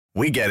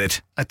We get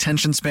it.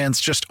 Attention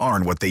spans just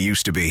aren't what they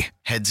used to be.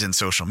 Heads in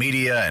social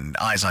media and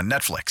eyes on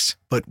Netflix.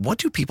 But what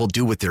do people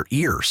do with their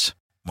ears?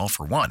 Well,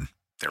 for one,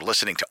 they're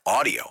listening to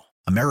audio.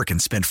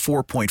 Americans spend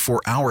 4.4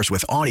 hours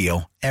with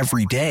audio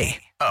every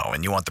day. Oh,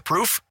 and you want the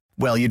proof?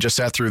 Well, you just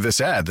sat through this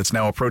ad that's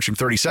now approaching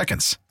 30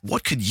 seconds.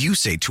 What could you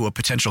say to a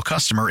potential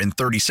customer in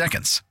 30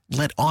 seconds?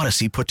 Let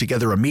Odyssey put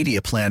together a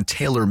media plan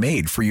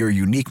tailor-made for your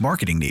unique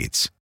marketing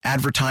needs.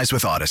 Advertise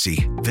with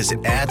Odyssey.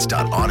 Visit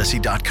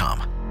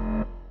ads.odyssey.com.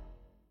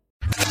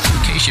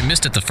 In case you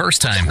missed it the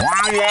first time,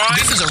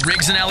 this is a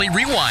Riggs and Alley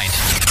Rewind.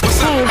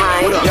 Hey,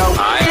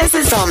 hi. This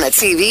is on the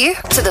TV,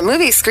 to the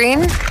movie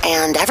screen,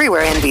 and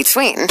everywhere in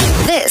between.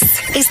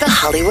 This is the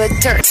Hollywood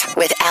Dirt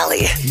with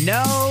Allie.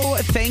 No,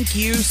 thank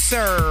you,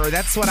 sir.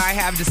 That's what I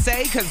have to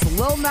say, because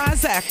Lil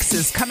Nas X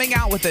is coming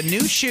out with a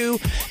new shoe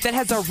that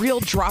has a real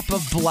drop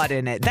of blood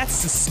in it.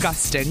 That's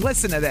disgusting.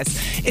 Listen to this.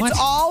 It's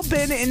all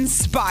been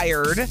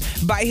inspired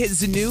by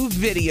his new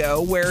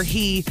video where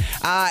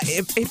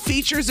it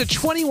features a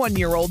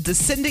 21-year-old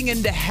descending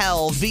into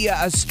hell via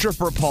a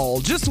stripper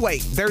pole. Just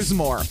wait, there's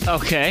more.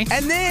 Okay.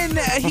 And then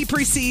he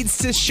proceeds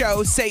to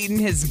show Satan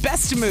his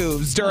best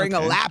moves during a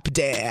lap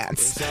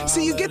dance.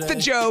 So you get the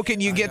joke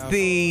and you get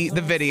the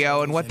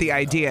video and what the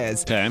idea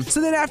is. Okay.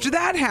 So then after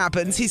that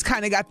happens, he's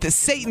kind of got this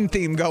Satan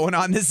theme going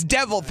on, this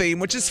devil theme,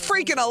 which is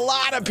freaking a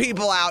lot of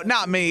people out.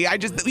 Not me.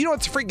 You know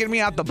what's freaking me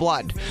out? The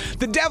blood.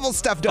 The devil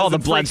stuff doesn't the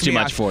blood's freak me too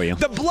out. much for you.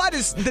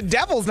 The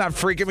devil's not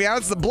freaking me out.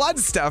 It's the blood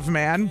stuff,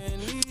 man.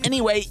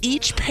 Anyway,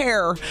 each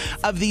pair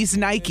of these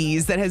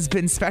Nikes that has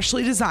been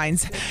specially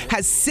designed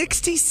has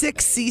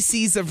 66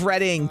 cc's of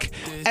red ink,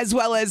 as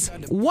well as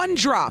 1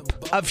 drop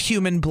of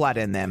human blood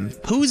in them.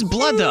 Whose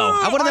blood, though?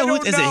 I want to know.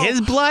 Is it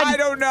his blood? I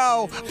don't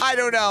know.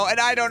 And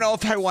I don't know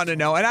if I want to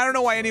know. And I don't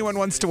know why anyone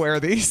wants to wear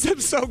these. I'm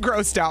so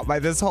grossed out by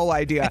this whole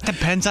idea. It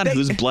depends on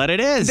whose blood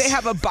it is. They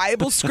have a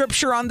Bible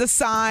scripture on the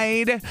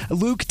side,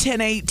 Luke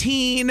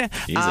 10:18,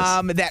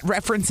 that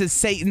references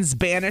Satan's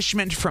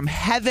banishment from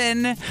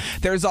heaven.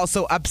 There's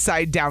also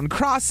upside down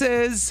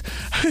crosses.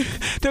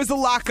 There's a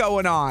lot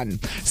going on.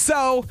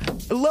 So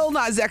Lil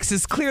Nas X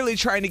is clearly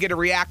trying to get a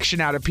reaction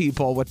out of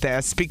people with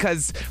this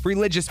because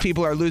religious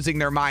people are losing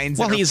their minds.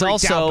 Well, and are he's freaked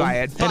also out by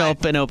it,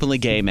 an openly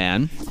gay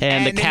man,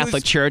 and the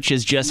Catholic Church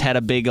has just had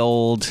a big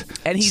old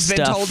and he's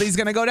been told he's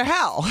going to go to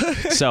hell.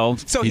 So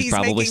he's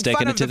probably making sticking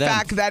fun it of to the them.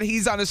 fact that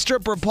he's on a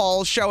stripper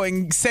pole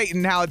showing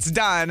Satan how it's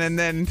done, and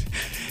then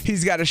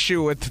he's got a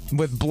shoe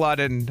with blood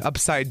and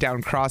upside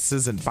down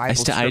crosses and Bible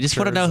scriptures. I just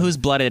want to know whose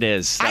blood it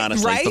is,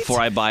 honestly, right?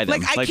 before I buy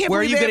them. I can't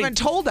believe they haven't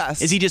told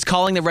us. Is he just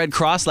calling the Red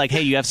Cross like,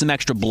 hey, you have some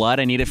extra blood?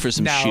 I need it for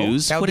some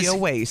shoes? That would be a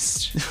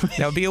waste.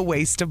 That would be a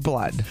waste of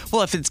blood.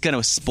 Well, if it's going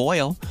to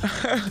spoil,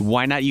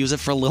 why not use it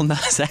for Lil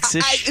Nas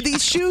X's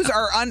these shoes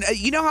are,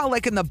 you know how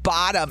like in the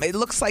bottom, it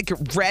looks like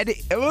red.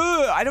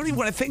 I don't even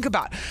want to think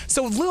about.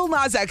 So Lil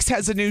Nas X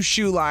has a new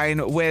shoe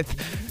line with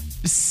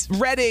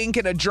red ink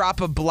and a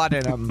drop of blood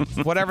in them.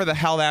 Whatever the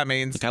hell that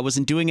means. Look, I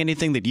wasn't doing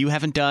anything that you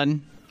haven't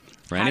done.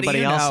 Or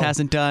anybody else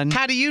hasn't done.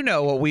 How do you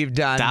know what we've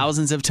done?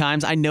 Thousands of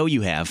times. I know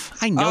you have.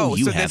 I know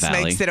you have, so this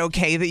Allie. makes it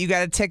okay that you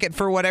got a ticket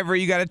for whatever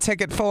you got a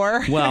ticket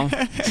for? Well,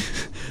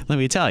 let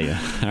me tell you,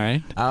 all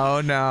right?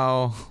 Oh,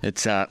 no.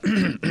 It's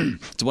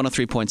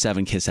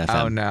 103.7 KISS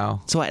FM. Oh,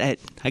 no. So I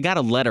got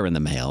a letter in the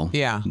mail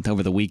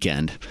over the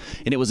weekend,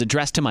 and it was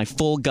addressed to my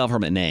full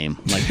government name,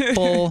 like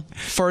full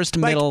first,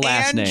 middle,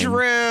 last name.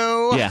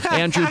 Andrew. Yeah,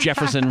 Andrew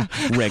Jefferson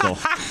Riggle.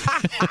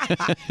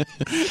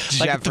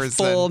 Like Jefferson. the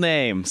full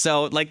name.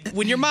 So, like,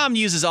 when your mom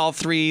uses all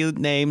 3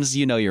 names,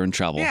 you know you're in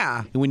trouble.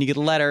 Yeah. And when you get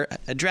a letter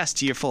addressed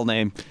to your full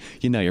name,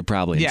 you know you're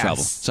probably in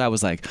trouble. So I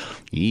was like,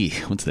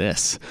 what's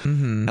this?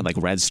 Mm-hmm. Had like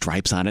red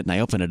stripes on it, and I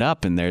open it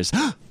up, and there's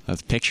a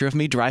picture of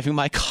me driving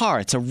my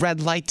car. It's a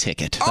red light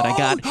ticket that I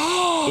got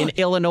in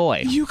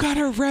Illinois. You got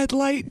a red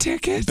light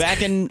ticket? Back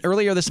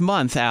earlier this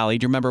month, Allie,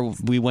 do you remember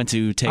we went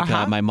to take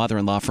my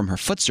mother-in-law from her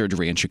foot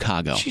surgery in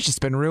Chicago? She's just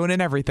been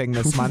ruining everything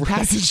this month,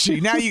 hasn't she?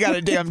 Now you got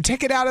a damn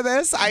ticket out of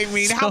this? I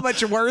mean, how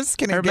much worse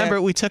can it get? I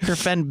remember we took her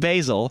friend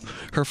Basil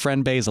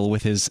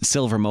with his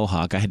silver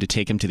mohawk. I had to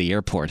take him to the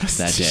airport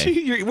that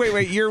day.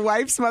 Wait, your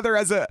wife's mother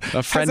has a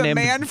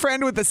man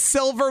friend with a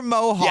silver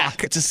mohawk.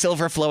 Yeah, it's a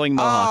silver flowing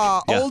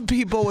mohawk. Old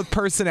people with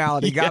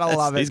personality. Gotta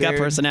love it, He's got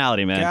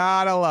personality, man.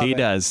 Gotta love it. He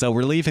does. So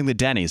we're leaving the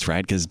Denny's,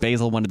 right? Because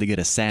Basil wanted to get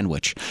a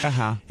sandwich.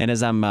 Uh-huh. And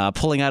as I'm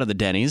pulling out of the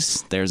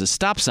Denny's, there's a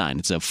stop sign.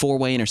 It's a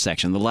 4-way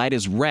intersection. The light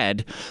is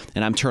red,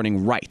 and I'm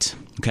turning right.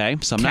 Okay?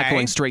 So I'm not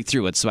going straight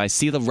through it. So I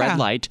see the red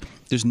light.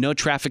 There's no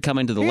traffic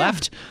coming to the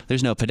left.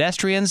 There's no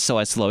pedestrians, so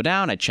I slow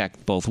down. I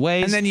check both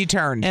ways. And then you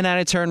turn. And then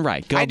I turn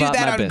right. I do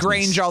that on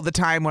Grange all the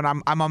time when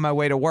I'm on my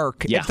way to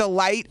work. Yeah. If the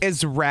light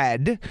is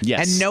red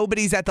and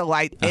nobody's at the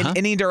light in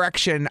any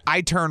direction,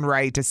 I turn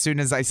right as soon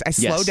as I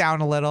slow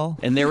down a little.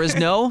 And there is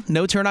no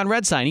turn on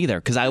red sign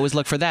either, because I always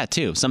look for that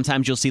too.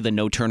 Sometimes you'll see the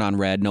no turn on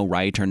red, no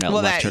right or no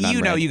left turn on red.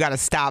 You know you got to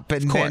stop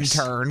and then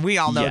turn. We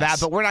all know that,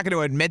 but we're not going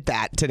to admit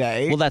that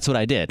today. Well, that's what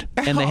I did.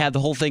 And they had the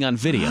whole thing on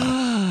video.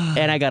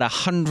 And I got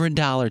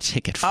 $100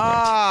 ticket for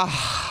it.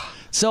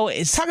 So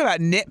it's talk about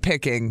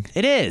nitpicking.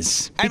 It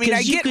is. I mean,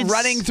 I get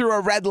running through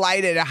a red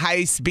light at a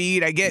high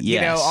speed. I get,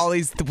 all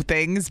these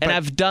things. And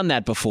I've done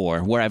that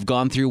before where I've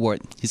gone through where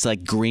it's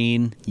like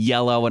green,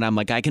 yellow, and I'm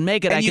like, I can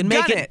make it. I can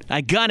make it.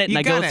 I gun it, and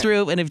I go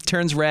through, and it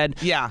turns red.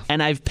 Yeah.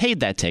 And I've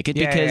paid that ticket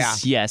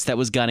because, yes, that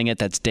was gunning it.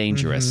 That's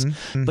dangerous.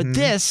 But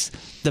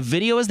the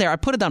video is there. I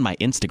put it on my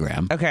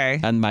Instagram.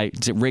 Okay. On my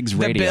Riggs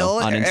Radio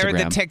on Instagram. Or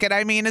the ticket,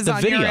 is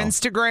on your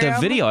Instagram.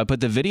 The video. I put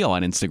the video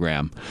on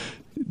Instagram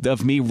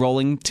of me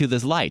rolling to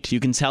this light. You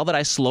can tell that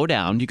I slow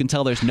down. You can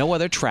tell there's no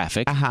other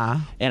traffic.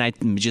 And I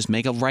just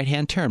make a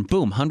right-hand turn.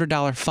 Boom,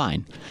 $100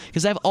 fine.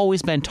 Because I've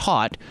always been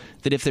taught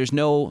that if there's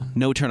no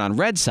turn on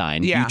red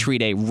sign, you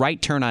treat a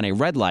right turn on a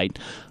red light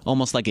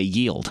almost like a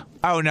yield.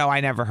 Oh, no, I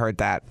never heard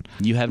that.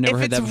 You have never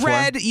heard that before? If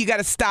it's red, you got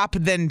to stop,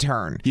 then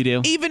turn. You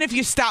do? Even if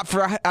you stop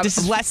for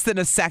less than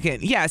a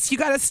second. Yes, you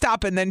got to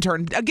stop and then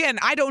turn. Again,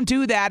 I don't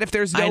do that if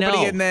there's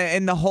nobody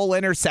in the whole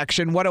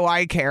intersection. What do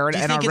I care?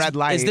 And a red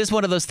light. Is this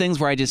one of those things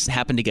where I just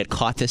happen to get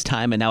caught this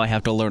time and now I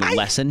have to learn a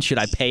lesson? Should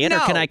I pay it or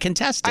can I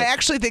contest it? I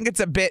actually think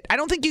it's a bit. I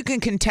don't think you can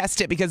contest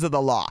it because of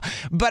the law,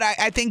 but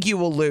I think you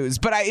will lose.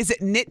 But is it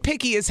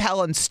nitpicky as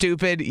hell and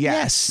stupid?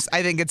 Yes.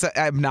 I think it's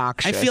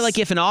obnoxious. I feel like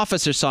if an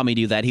officer saw me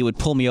do that, he would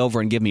pull me over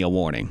and give me a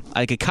warning.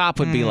 Like a cop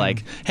would be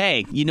like,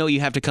 hey,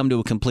 you have to come to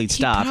a complete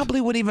stop. He probably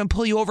wouldn't even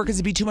pull you over because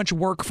it'd be too much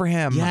work for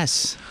him.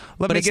 Yes.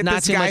 Let me get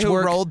this guy who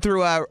rolled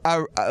through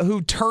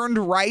who turned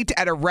right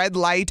at a red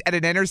light at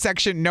an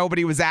intersection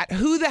nobody was at.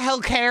 Who the hell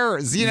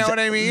cares? You know what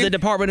I mean? The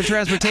Department of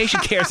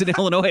Transportation cares in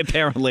Illinois,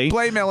 apparently.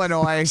 Blame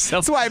Illinois.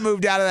 That's why I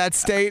moved out of that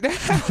state.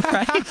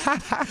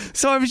 Right?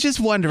 So I was just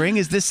wondering,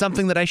 is this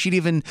something that I should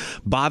even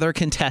bother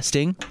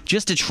contesting?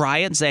 Just to try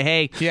it and say,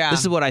 hey, this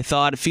is what I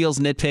thought. It feels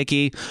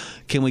nitpicky.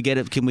 Can we get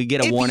a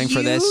warning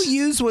for this? If you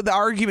use with the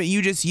argument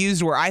you just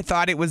used where I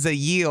thought it was a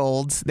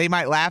yield, they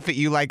might laugh at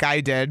you like I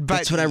did. But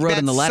that's what I wrote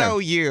in the letter. So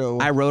you.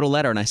 I wrote a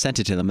letter and I sent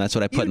it to them. That's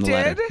what I put in the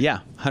letter. Yeah,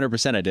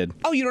 100% I did.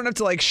 Oh, you don't have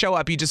to show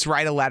up. You just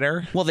write a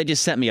letter? Well, they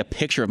just sent me a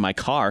picture of my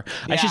car.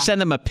 Yeah. I should send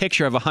them a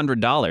picture of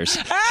 $100.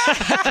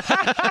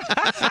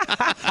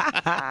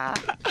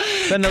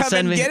 Then they'll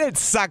send me, get it,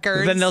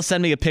 suckers. Then they'll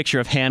send me a picture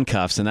of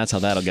handcuffs, and that's how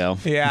that'll go.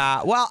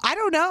 Yeah. Well, I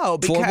don't know.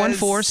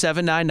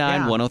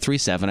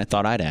 414-799-1037. I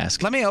thought I'd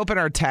ask. Let me open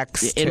our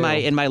text. In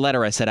my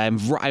letter, I said I'm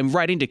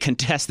writing to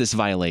contest this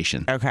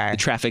violation. Okay. The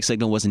traffic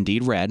signal was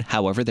indeed red.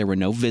 However, there were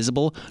no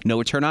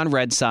turn on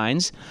red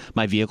signs.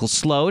 My vehicle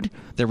slowed.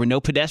 There were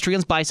no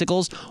pedestrians,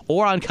 bicycles,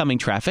 or oncoming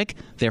traffic.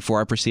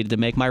 Therefore, I proceeded to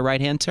make my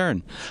right-hand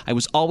turn. I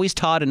was always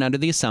taught and under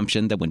the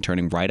assumption that when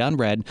turning right on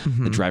red,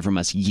 the driver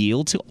must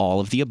yield to all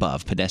of the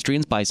above,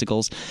 pedestrians,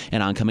 bicycles,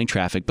 and oncoming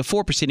traffic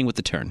before proceeding with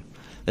the turn.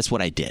 That's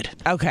what I did.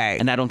 Okay.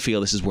 And I don't feel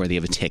this is worthy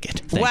of a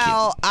ticket. Thank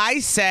you. I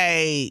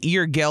say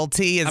you're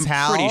guilty as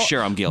hell. I'm pretty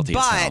sure I'm guilty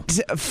as hell.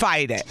 But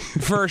fight it,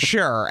 for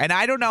sure. And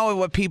I don't know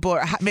what people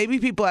are. Maybe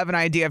people have an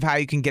idea of how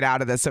you can get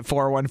out of this at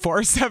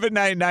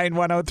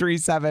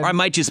 414-799-1037. Or I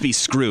might just be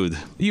screwed.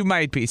 You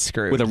might be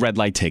screwed. With a red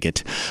light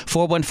ticket.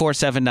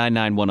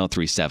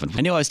 414-799-1037.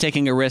 I knew I was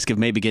taking a risk of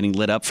maybe getting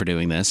lit up for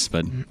doing this,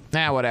 but...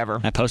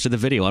 whatever. I posted the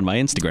video on my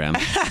Instagram.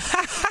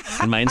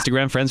 And my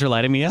Instagram friends are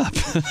lighting me up.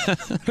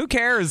 Who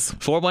cares?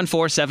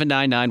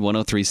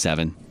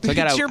 414-799-1037. So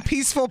it's your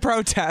peaceful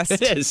protest.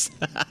 It is.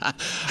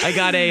 I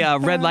got a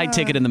red light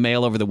ticket in the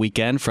mail over the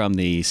weekend from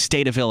the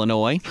state of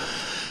Illinois.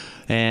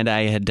 And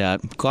I had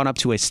gone up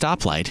to a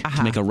stoplight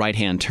to make a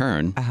right-hand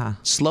turn,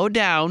 slowed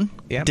down,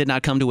 did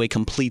not come to a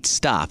complete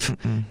stop,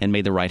 and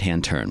made the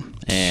right-hand turn.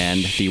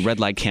 And the red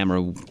light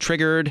camera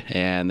triggered,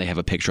 and they have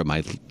a picture of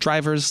my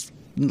driver's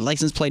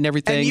license plate and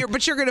everything.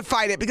 But you're going to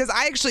fight it because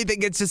I actually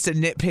think it's just a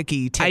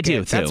nitpicky ticket. I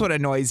do, too. That's what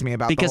annoys me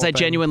about because the whole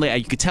thing.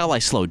 You could tell I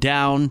slowed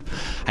down.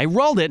 I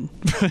rolled it,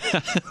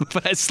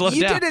 but I slowed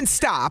down. You didn't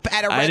stop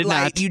at a red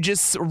light. Not. You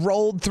just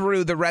rolled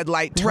through the red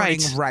light turning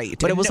right.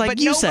 But it was like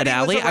you said,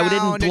 Allie. I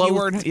didn't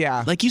blow.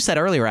 Like you said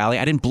earlier, Allie,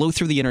 I didn't blow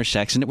through the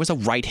intersection. It was a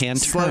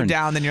right-hand turn. Slowed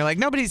down, then you're like,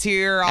 nobody's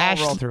here. I'll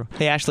roll through.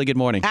 Hey, Ashley, good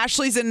morning.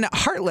 Ashley's in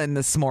Heartland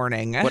this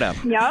morning. What up?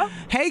 Yeah.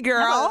 Hey,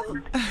 girl.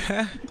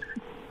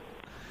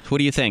 What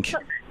do you think?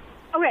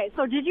 Okay,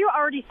 so did you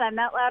already send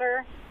that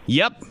letter?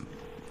 Yep.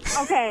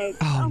 Okay.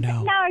 Oh,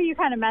 no. Now you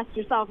kind of messed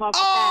yourself up with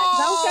that.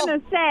 'Cause I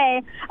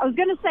was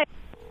going to say.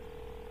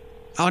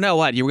 Oh, no,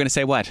 what? You were going to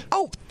say what?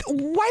 Oh,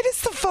 why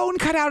does the phone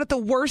cut out at the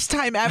worst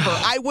time ever?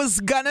 I was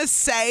going to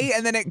say,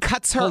 and then it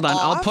cuts her off. Hold on.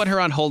 off. I'll put her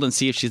on hold and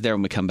see if she's there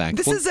when we come back.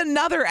 This is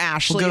another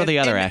Ashley. We'll go to the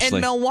other Ashley.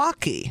 In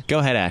Milwaukee. Go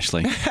ahead,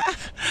 Ashley.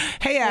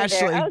 Hey,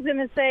 Ashley. I was going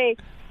to say,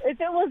 if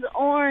it was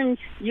orange,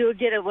 you would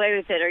get away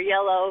with it, or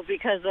yellow,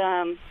 because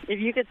if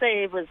you could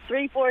say it was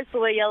 3/4 the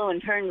way yellow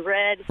and turned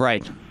red,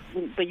 right,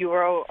 but you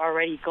were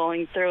already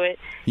going through it,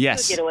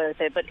 yes, you would get away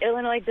with it. But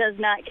Illinois does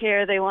not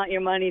care. They want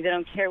your money. They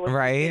don't care what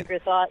you think or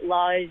thought.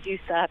 Law is you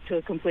stop to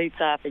a complete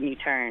stop and you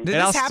turn. Did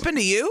this happen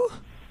to you?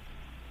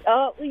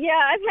 Oh, yeah,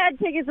 I've had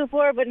tickets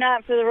before, but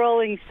not for the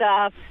rolling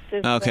stop.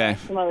 Just, Okay.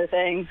 Some other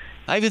things.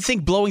 I even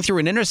think blowing through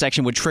an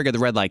intersection would trigger the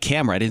red light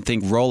camera. I didn't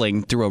think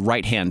rolling through a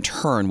right-hand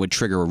turn would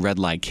trigger a red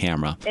light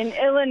camera. In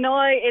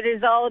Illinois, it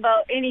is all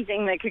about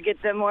anything that could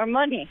get them more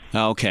money.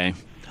 Okay.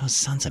 Those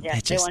sons of Yeah,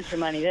 bitches. they want your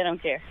money. They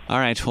don't care. All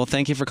right. Well,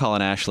 thank you for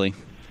calling, Ashley.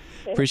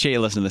 Appreciate you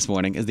listening this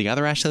morning. Is the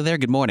other Ashley there?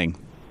 Good morning.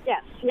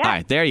 Yes. Yeah. All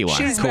right, there you are.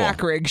 She's cool.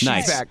 back, Rig. She's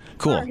nice. back.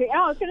 Cool. Okay.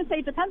 I was going to say,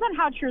 it depends on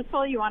how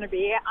truthful you want to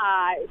be.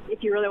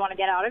 If you really want to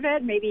get out of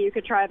it, maybe you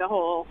could try the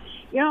whole,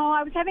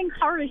 I was having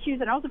car issues,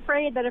 and I was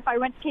afraid that if I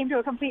came to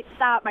a complete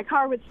stop, my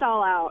car would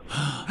stall out.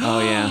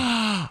 Oh,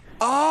 yeah.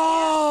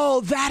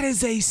 Oh, that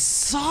is a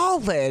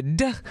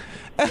solid And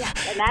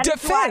that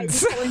defense.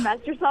 is why you totally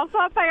messed yourself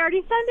up by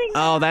already sending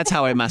Oh, that's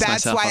how I messed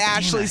That's myself why up.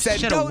 Ashley said,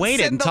 Should've don't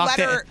waited send and the talked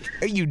to- letter.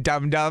 You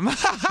dum-dum.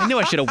 I knew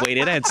I should have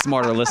waited. I had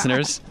smarter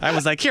listeners. I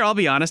was like, here, I'll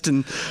be honest,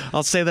 and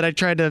I'll say that I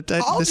tried to.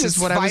 I'll this just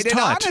is what I was fight it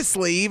taught.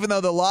 honestly, even though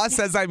the law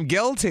says I'm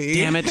guilty.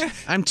 Damn it!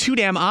 I'm too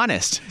damn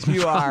honest.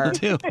 You are.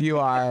 Too. You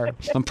are.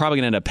 I'm probably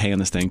gonna end up paying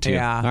this thing too.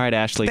 Yeah. All right,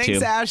 Ashley. Thanks,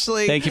 too.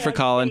 Ashley. Thank you for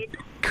calling.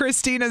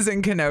 Christina's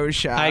in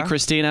Kenosha. Hi,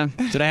 Christina.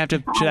 Should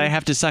I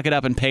have to suck it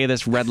up and pay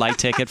this red light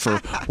ticket for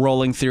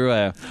rolling through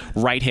a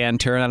right-hand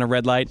turn on a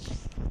red light?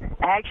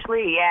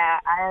 Actually, yeah,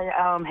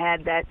 I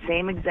had that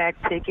same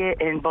exact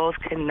ticket in both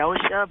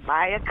Kenosha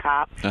by a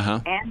cop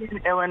and in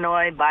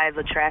Illinois by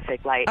the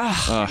traffic light.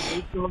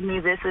 He told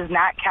me this is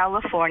not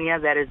California.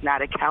 That is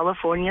not a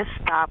California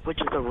stop, which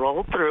is a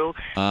roll through.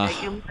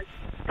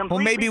 Well,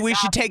 maybe we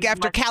should take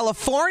after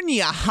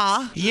California,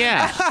 huh?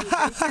 Yeah.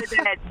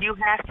 That you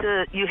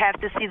have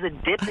to see the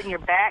dip in your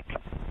back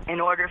in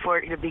order for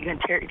it to be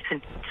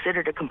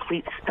considered a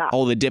complete stop.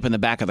 Oh, the dip in the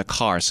back of the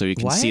car, so you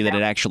can see that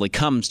it actually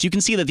comes. You can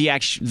see that the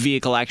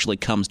vehicle actually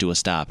comes to a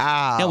stop. Oh.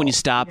 Yeah, when you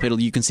stop,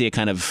 you can see it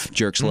kind of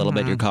jerks a little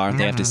bit your car.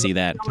 They have to see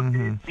that.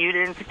 You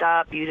didn't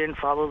stop. You didn't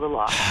follow the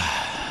law.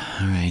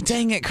 All right.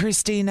 Dang it,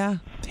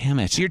 Christina. Damn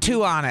it. You're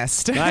too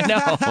honest. I know.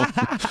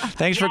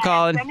 Thanks for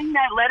calling. Sending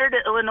that letter to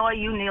Illinois,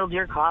 you nailed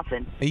your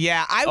coffin.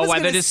 Yeah, I was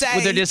going to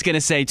say. They're just going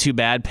to say, too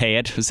bad, pay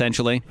it,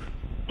 essentially.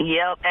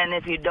 Yep, and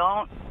if you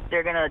don't,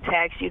 they're going to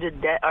tax you to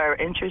death or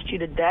interest you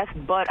to death.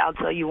 But I'll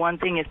tell you one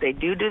thing, if they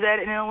do that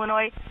in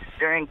Illinois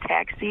during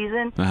tax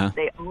season,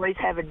 they always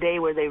have a day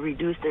where they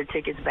reduce their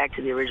tickets back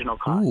to the original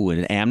cost. Ooh,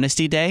 an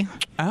amnesty day?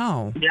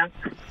 Oh. Yep.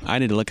 I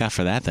need to look out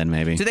for that then,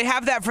 maybe. Do they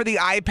have that for the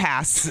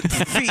iPass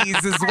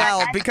fees as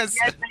well? Because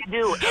yes, they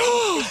do.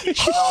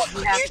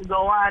 You have to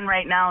go on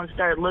right now and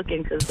start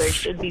looking because they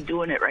should be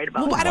doing it right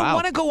about now. I don't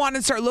want to go on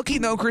and start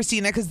looking, though,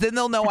 Christina, because then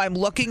they'll know I'm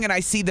looking and I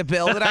see the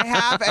bill that I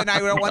have, and I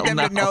don't want them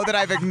to know that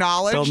I've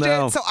acknowledged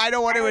it, so I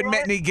don't want to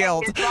admit any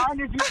guilt. As long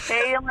as you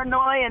pay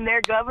Illinois and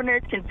their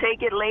governors can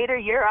take it later,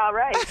 you're all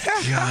right.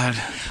 God.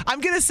 I'm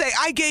going to say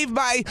I gave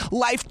my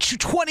life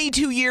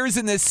 22 years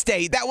in this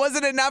state. That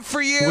wasn't enough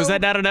for you? Was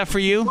that not enough for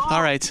you? Well,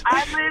 all right.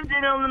 I lived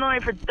in Illinois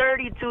for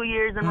 32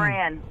 years and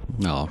ran.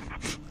 No.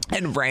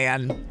 And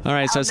ran. All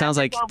right, so it sounds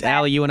like,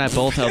 Allie, you and I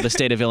both owe the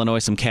state of Illinois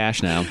some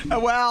cash now.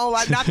 Well,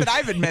 not that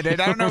I've admitted.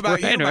 I don't know about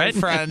you, my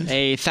friend.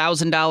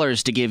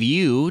 $1,000 to give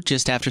you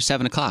just after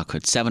 7 o'clock.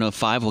 At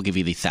 7:05, we'll give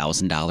you the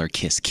 $1,000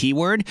 KISS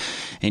keyword,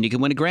 and you can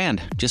win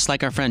 $1,000, just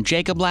like our friend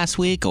Jacob last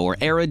week, or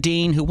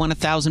Aradine, who won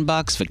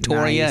 $1,000.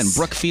 Victoria and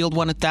Brookfield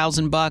won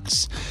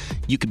 $1,000.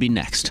 You could be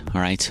next,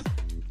 all right?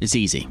 It's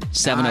easy.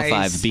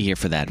 7:05. Be here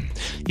for that.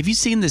 Have you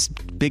seen this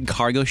big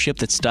cargo ship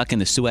that's stuck in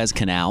the Suez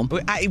Canal?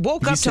 I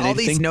woke up to all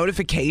these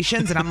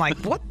notifications, and I'm like,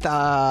 what the?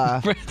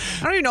 I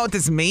don't even know what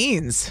this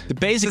means.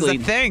 Basically,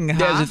 this is a thing, huh?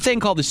 There's a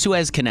thing called the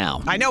Suez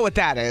Canal. I know what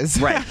that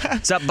is. Right.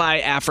 It's up by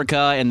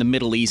Africa and the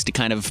Middle East. It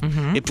kind of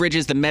it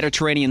bridges the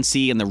Mediterranean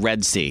Sea and the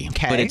Red Sea.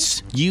 Okay. But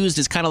it's used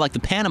as kind of like the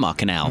Panama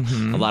Canal.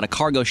 A lot of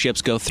cargo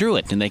ships go through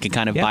it, and they can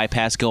kind of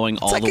bypass going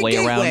all like the a way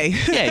around. gateway.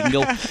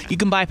 Yeah, you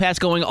can bypass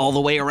going all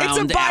the way around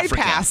It's a bypass.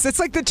 Africa. It's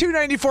like the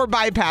 294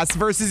 bypass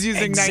versus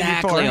using 94.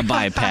 Exactly, a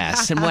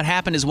bypass. And what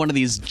happened is one of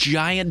these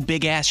giant,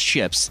 big-ass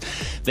ships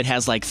that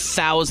has like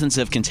thousands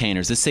of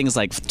containers. This thing is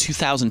like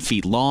 2,000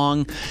 feet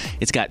long.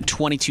 It's got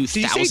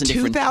 22,000 Did you say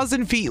different...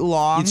 2,000 feet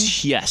long?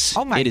 Yes.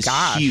 Oh, my It is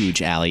gosh.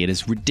 huge, Allie. It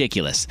is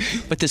ridiculous.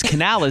 But this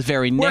canal is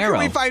very Where narrow.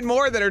 can we find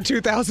more that are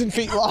 2,000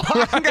 feet long?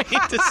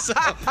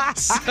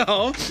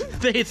 So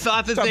they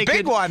thought that It's a they big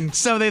could. one.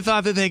 So they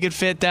thought that they could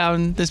fit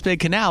down this big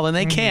canal, and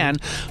they can.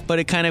 But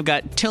it kind of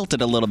got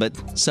tilted a little bit,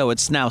 so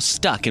it's now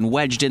stuck and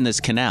wedged in this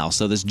canal.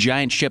 So this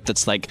giant ship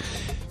that's like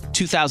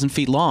 2,000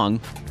 feet long.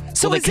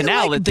 So well, is it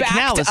like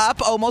backed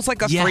up almost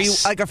like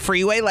a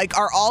freeway? Like,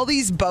 are all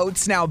these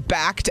boats now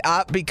backed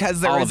up because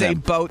there All is of a them.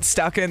 boat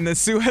stuck in the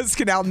Suez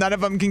Canal? None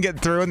of them can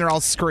get through, and they're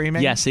all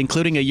screaming. Yes,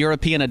 including a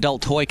European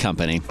adult toy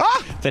company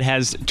that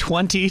has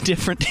 20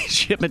 different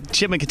shipment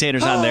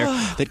containers on there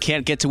that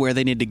can't get to where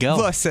they need to go.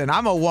 Listen,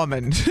 I'm a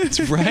woman.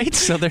 Right?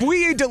 So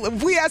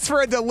we ask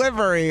for a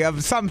delivery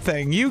of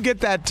something. You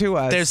get that to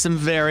us. There's some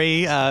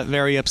very,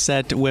 very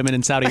upset women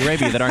in Saudi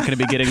Arabia that aren't going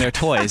to be getting their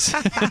toys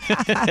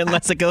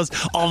unless it goes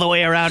all the way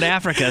way around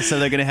Africa, so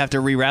they're going to have to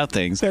reroute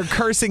things. They're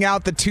cursing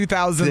out the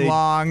 2,000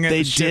 long.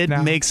 They did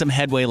make some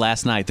headway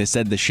last night. They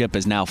said the ship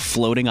is now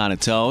floating on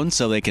its own,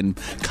 so they can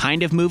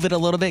kind of move it a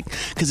little bit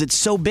because it's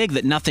so big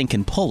that nothing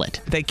can pull it.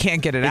 They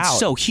can't get it out. It's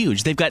so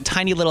huge. They've got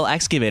tiny little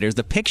excavators.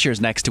 The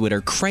pictures next to it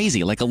are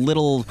crazy, like a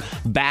little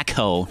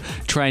backhoe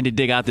trying to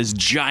dig out this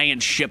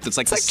giant ship that's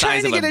like the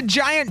size of trying to get a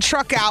giant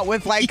truck out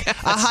with like a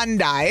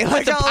Hyundai.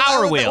 With a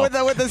power wheel. With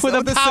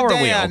a power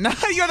sedan.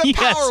 Wheel. You have a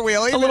power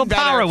wheel. A little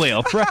power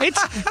wheel, right?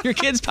 Your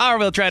kid's power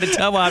wheel trying to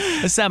tow up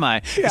a semi.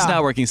 Yeah. It's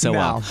not working so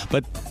well.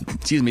 But,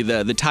 excuse me,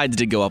 the tides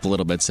did go up a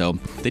little bit, so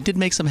they did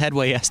make some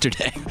headway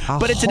yesterday.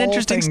 But it's an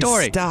interesting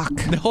story. Stuck.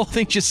 The whole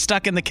thing just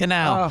stuck in the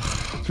canal.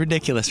 It's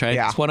ridiculous, right?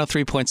 Yeah. It's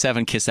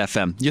 103.7 KISS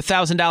FM. Your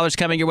 $1,000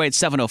 coming your way at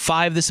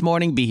 7:05 this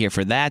morning. Be here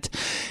for that.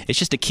 It's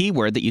just a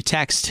keyword that you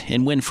text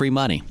and win free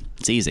money.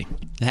 It's easy.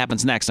 It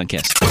happens next on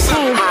KISS.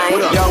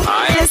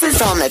 Hi. This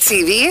is on the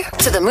TV,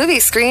 to the movie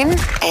screen,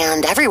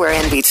 and everywhere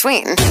in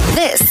between.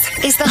 This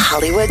is the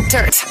Hollywood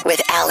Dirt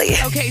with Allie.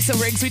 Okay, so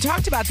Riggs, we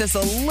talked about this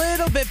a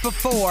little bit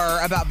before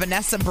about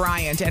Vanessa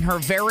Bryant and her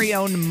very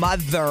own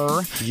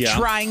mother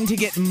trying to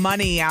get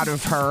money out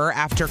of her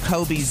after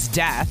Kobe's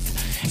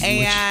death.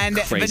 And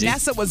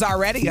Vanessa was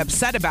already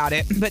upset about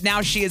it, but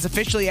now she has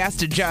officially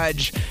asked a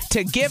judge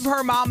to give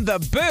her mom the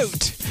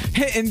boot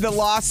in the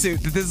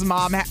lawsuit that this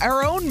mom,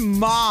 her own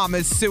mom,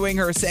 is suing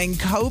her, saying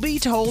Kobe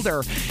told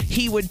her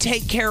he would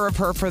take care of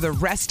her for the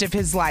rest of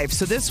his life.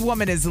 So this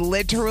woman is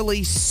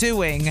literally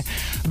suing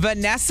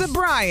Vanessa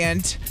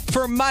Bryant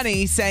for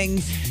money,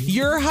 saying,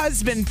 your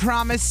husband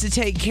promised to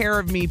take care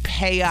of me,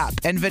 pay up.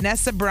 And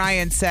Vanessa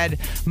Bryant said,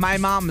 my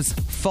mom's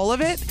full of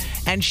it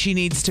and she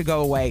needs to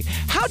go away.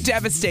 How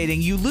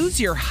devastating. You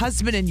lose your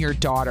husband and your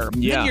daughter.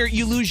 Yeah. Then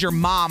you lose your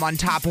mom on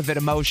top of it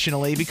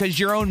emotionally because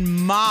your own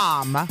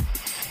mom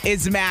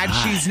is mad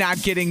she's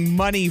not getting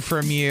money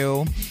from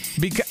you.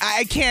 Because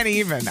I can't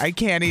even.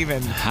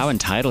 How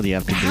entitled do you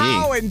have to be?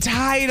 How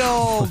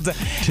entitled.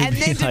 And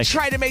then to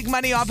try to make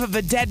money off of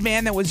a dead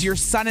man that was your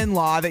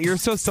son-in-law that you're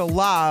supposed to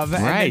love.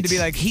 And then to be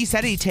like, he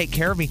said he'd take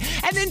care of me.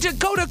 And then to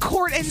go to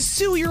court and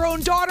sue your own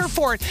daughter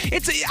for it.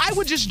 I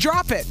would just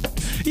drop it.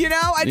 You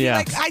know? I'd be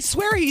like, I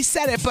swear he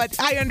said it, but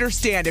I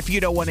understand if you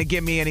don't want to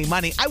give me any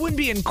money. I wouldn't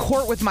be in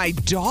court with my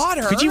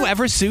daughter. Could you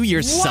ever sue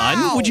your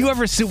son? Would you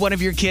ever sue one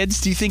of your kids?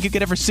 Do you think you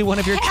could ever sue one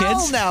of your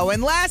kids? Hell no.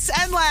 Unless.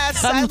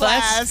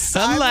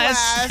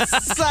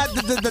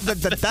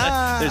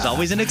 There's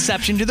always an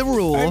exception to the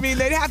rule. I mean,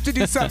 they'd have to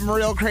do something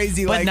real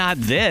crazy, but not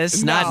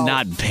this. No.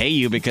 Not pay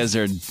you because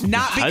her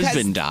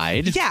husband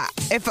died. Yeah,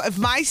 if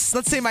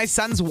let's say my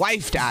son's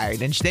wife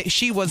died and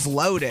she was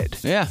loaded.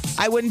 Yeah,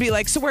 I wouldn't be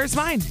like, so where's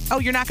mine? Oh,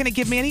 you're not going to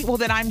give me any? Well,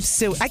 then I'm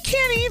suing. I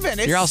can't even.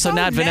 It's you're also so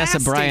not nasty. Vanessa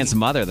Bryant's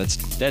mother. That's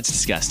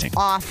disgusting.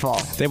 Awful.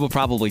 They will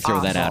probably throw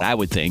that out. I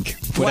would think.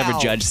 Whatever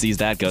judge sees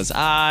that goes,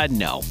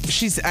 no.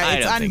 It's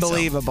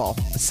unbelievable.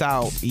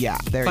 So yeah,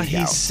 there you go. But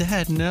he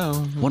said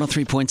no.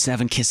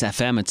 103.7 KISS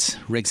FM. It's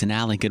Riggs and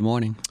Allie. Good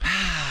morning.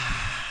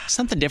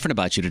 Something different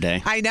about you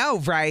today. I know,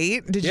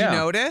 right? Did you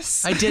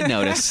notice? I did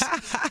notice.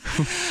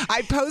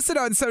 I posted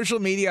on social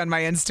media on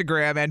my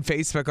Instagram and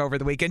Facebook over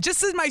the weekend,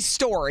 just as my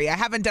story. I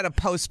haven't done a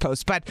post,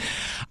 but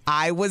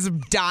I was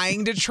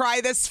dying to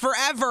try this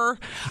forever.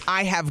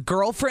 I have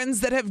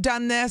girlfriends that have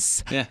done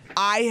this. Yeah.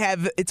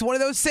 It's one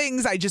of those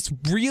things I just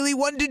really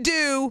wanted to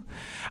do.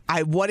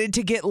 I wanted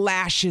to get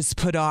lashes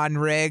put on,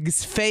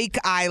 Riggs. Fake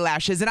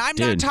eyelashes. And I'm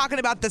not talking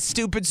about the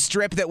stupid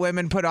strip that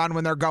women put on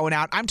when they're going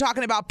out. I'm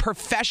talking about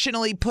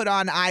professionally put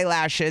on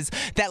eyelashes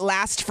that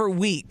last for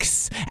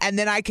weeks. And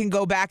then I can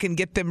go back and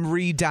get them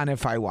redone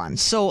if I want.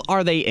 So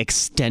are they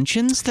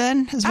extensions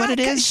then, is what it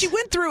is? She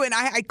went through and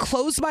I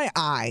closed my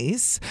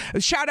eyes.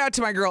 Shout out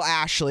to my girl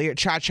Ashley at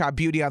Cha Cha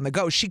Beauty on the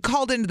Go. She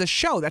called into the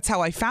show. That's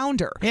how I found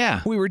her.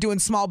 Yeah. We were doing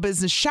small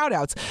business shout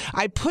outs.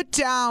 I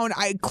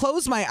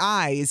closed my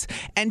eyes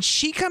and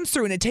she comes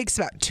through and it takes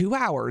about 2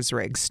 hours,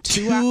 Riggs.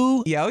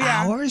 2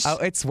 hours? Oh,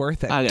 it's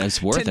worth it.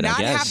 It's worth it, I guess.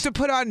 To not have to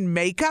put on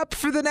makeup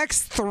for the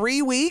next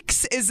 3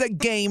 weeks is a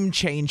game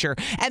changer.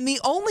 And the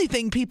only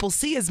thing people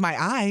see is my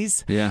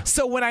eyes. Yeah.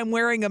 So when I'm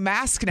wearing a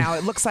mask now,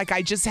 it looks like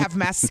I just have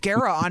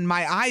mascara on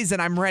my eyes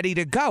and I'm ready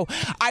to go.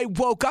 I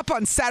woke up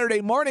on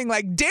Saturday morning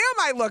like, damn,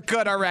 I look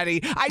good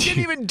already. I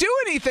didn't even do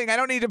anything. I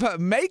don't need to put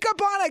makeup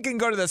on. I can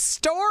go to the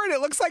store and it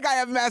looks like I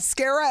have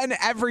mascara and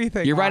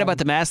everything. You're right about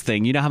the mask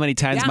thing. You know how many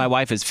times my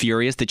wife is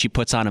furious that she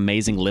puts on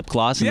amazing lip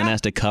gloss and then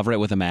has to cover it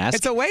with a mask?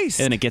 It's a waste.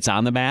 And it gets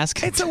on the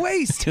mask? It's a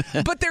waste.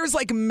 But there's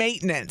like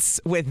maintenance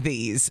with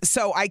these.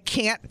 So I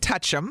can't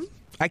touch them.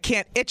 I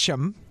can't itch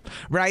them.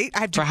 Right?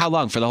 I have to, for how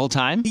long? For the whole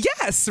time?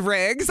 Yes,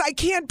 Riggs. I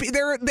can't be.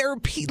 There are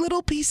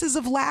little pieces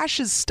of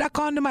lashes stuck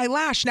onto my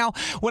lash. Now,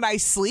 when I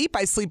sleep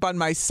on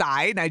my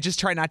side. And I just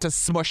try not to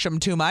smush them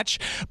too much.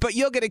 But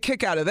you'll get a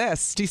kick out of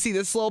this. Do you see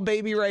this little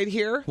baby right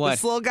here? What?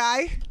 This little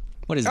guy?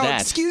 What is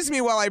that? Excuse me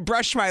while I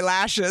brush my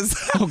lashes.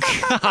 Oh,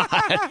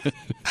 God.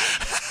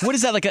 What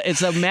is that?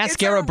 It's a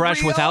mascara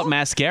brush without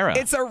mascara.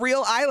 It's a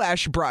real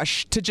eyelash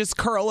brush to just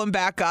curl them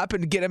back up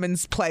and get them in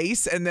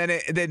place. And then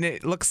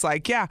it looks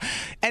like,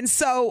 And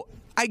so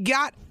I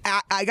got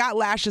I got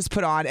lashes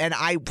put on, and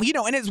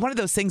and it's one of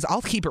those things,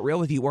 I'll keep it real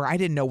with you, where I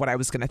didn't know what I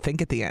was going to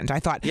think at the end. I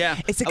thought,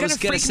 is it going to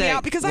freak me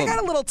out? Because I got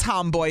a little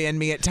tomboy in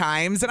me at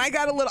times, and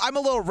I'm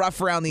a little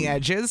rough around the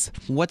edges.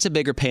 What's a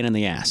bigger pain in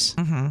the ass?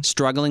 Mm-hmm.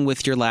 Struggling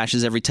with your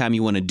lashes every time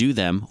you want to do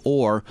them,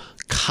 or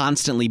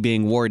constantly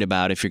being worried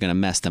about if you're going to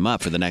mess them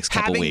up for the next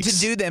couple weeks? Having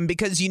to do them,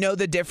 because you know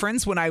the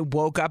difference when I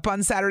woke up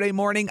on Saturday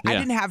morning, I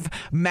didn't have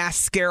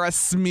mascara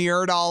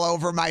smeared all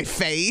over my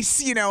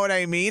face. You know what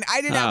I mean?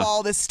 I didn't have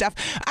all this stuff.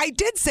 I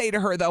did say to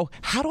her, though,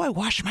 how do I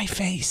wash my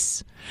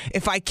face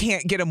if I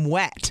can't get them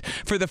wet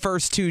for the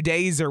first 2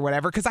 days or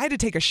whatever? Because I had to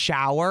take a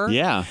shower.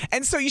 Yeah.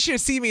 And so you should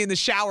have seen me in the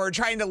shower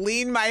trying to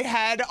lean my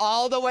head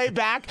all the way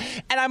back.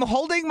 And I'm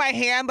holding my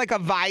hand like a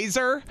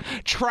visor,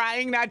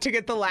 trying not to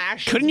get the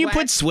lashes Couldn't you wet.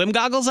 put swim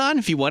goggles on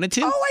if you wanted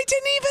to? Oh, I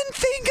didn't even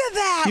think of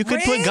that. You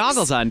could put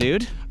goggles on,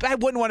 dude. I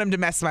wouldn't want them to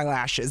mess my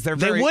lashes. They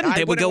wouldn't.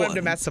 They would want them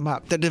to mess them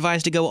up. They're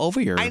devised to go over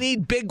your. I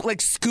need big,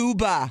 like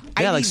scuba.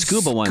 Yeah, like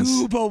scuba ones.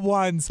 Scuba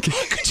ones.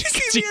 Could you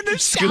see me in the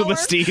shower? Scuba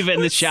Steve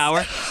in the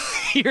shower.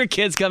 Your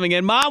kid's coming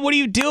in. Mom, what are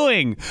you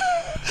doing?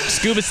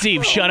 Scuba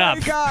Steve, shut up.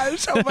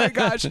 Oh my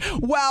gosh.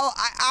 Well,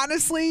 I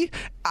honestly,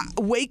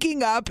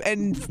 waking up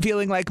and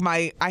feeling like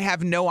I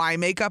have no eye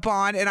makeup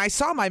on, and I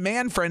saw my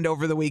man friend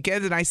over the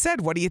weekend, and I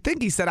said, "What do you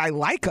think?" He said, "I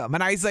like him,"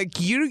 and I was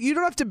like, "You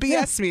don't have to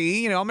BS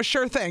me. I'm a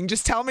sure thing.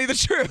 Just tell me the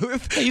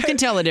truth." You can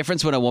tell the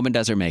difference when a woman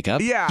does her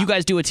makeup. Yeah. You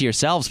guys do it to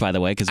yourselves, by the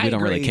way, because we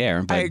don't really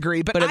care. But, I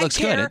agree, but it looks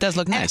good. It does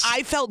look nice. And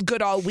I felt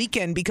good all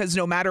weekend because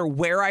no matter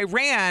where I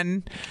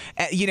ran,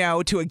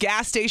 to a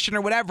gas station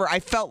or whatever, I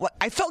felt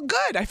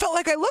good. I felt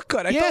like I looked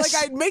good. I felt like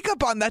I had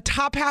makeup on the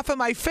top half of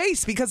my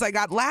face because I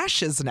got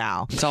lashes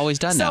now. It's always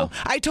done now. So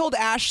I told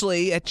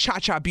Ashley at Cha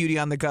Cha Beauty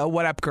on the Go,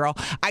 what up, girl?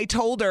 I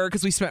told her,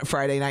 because we spent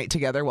Friday night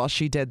together while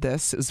she did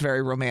this. It was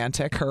very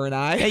romantic, her and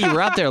I. Yeah, you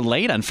were out there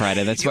late on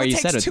Friday. That's why you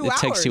said it. It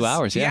takes 2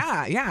 hours.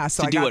 Yeah.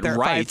 So I got there at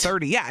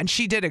 5:30. Yeah, and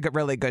she did a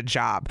really good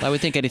job. I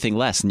would think anything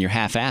less, and you're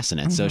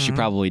half-assing it. So she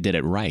probably did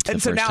it right the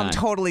and so first now time. I'm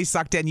totally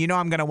sucked in.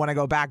 I'm going to want to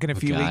go back in a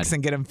few weeks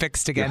and get them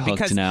fixed again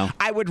because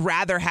I would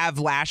rather have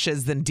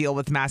lashes than deal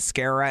with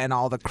mascara and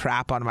all the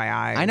crap on my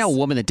eyes. I know a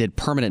woman that did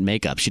permanent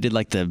makeup. She did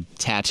like the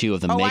tattoo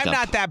of the makeup. I'm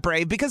not that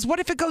brave because what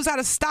if it goes out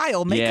of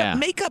style?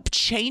 Makeup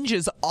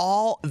changes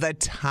all the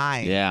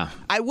time. Yeah.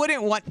 I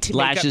wouldn't want to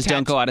lashes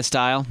don't go out of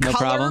style. No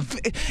problem.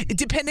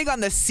 Depending on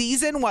the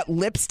season, what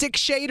lipstick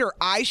shade or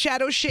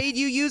eyeshadow shade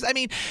you use. I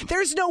mean,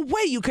 there's no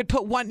way you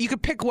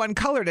could pick one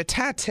color to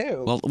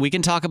tattoo. Well, we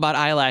can talk about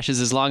eyelashes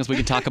as long as we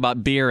can talk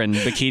about beer and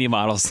bikini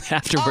models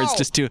afterwards,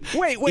 just to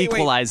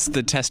equalize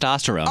the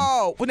testosterone.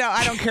 Oh, no,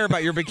 I don't care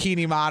about your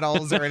bikini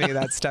models or any of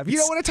that stuff. You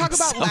don't want to talk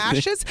about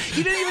lashes?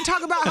 You didn't even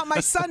talk about how my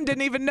son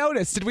didn't even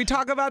notice. Did we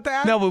talk about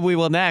that? No, but we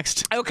will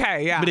next.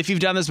 Okay, yeah. But if you've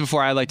done this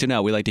before, I'd like to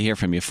know. We'd like to hear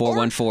from you.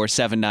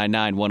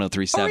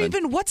 414-799-1037. Or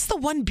even, what's the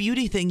one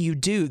beauty thing you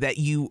do that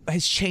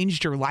has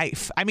changed your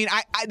life? I mean,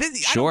 I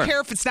don't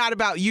care if it's not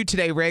about you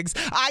today, Riggs.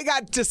 I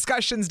got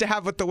discussions to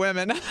have with the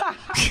women.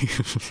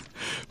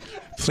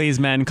 Please,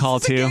 men, call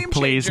too.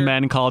 Please,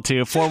 men, call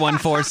too.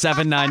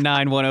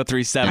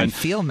 414-799-1037. I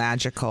feel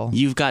magical.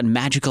 You've got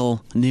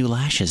magical new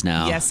lashes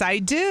now. Yes, I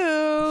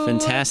do.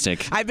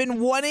 Fantastic. I've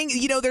been wanting,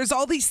 there's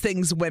all these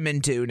things women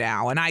do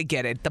now, and I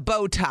get it. The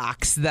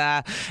Botox,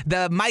 the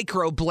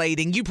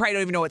microblading. You probably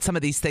don't even know what some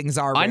of these things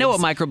are. I know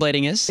what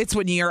microblading is. It's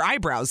when your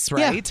eyebrows,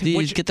 right? Yeah,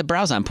 you get the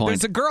brows on point.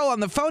 There's a girl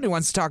on the phone who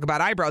wants to talk about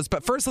eyebrows,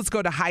 but first let's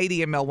go to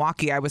Heidi in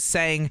Milwaukee. I was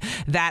saying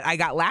that I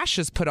got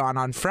lashes put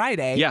on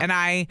Friday, and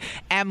I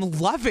am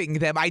loving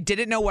them. I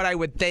didn't know what I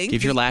would think.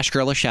 Give your lash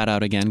girl a shout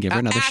out again. Give her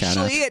another shout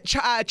out. Ashley at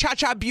Cha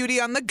Cha Beauty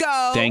on the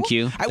Go. Thank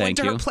you. I went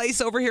to her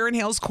place over here in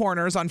Hales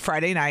Corners on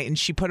Friday night, and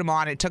she put them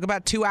on. It took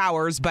about 2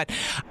 hours, but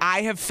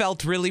I have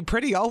felt really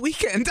pretty all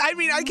weekend. I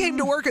mean, I came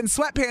to work in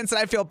sweatpants, and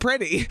I feel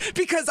pretty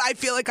because I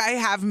feel like I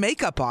have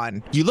makeup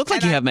on. You look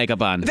like you have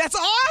makeup on. That's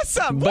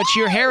awesome. But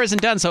your hair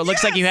isn't done, so it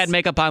looks like you had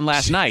makeup on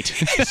last night.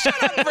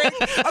 Shut up, Rick.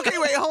 Okay,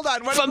 wait, hold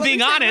on. If I'm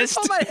being honest.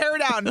 Hold my hair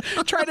down.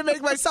 Trying to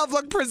make myself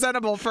look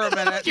presentable for a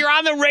minute. You're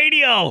on the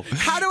radio.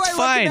 How do I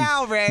look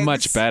now, Riggs?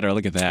 Much better.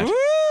 Look at that. Woo!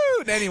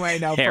 Anyway,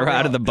 no. Hair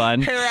out of the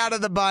bun. Hair out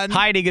of the bun.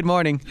 Heidi, good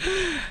morning.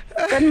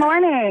 Good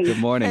morning. Good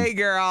morning. Hey,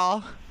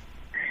 girl.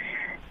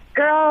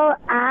 Girl,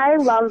 I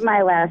love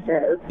my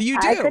lashes. You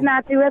do? I could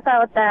not do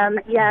without them,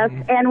 yes.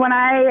 And when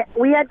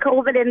we had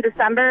COVID in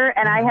December,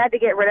 and I had to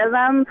get rid of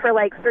them for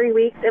like 3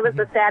 weeks, it was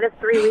the saddest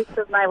 3 weeks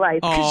of my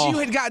life. Because you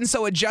had gotten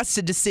so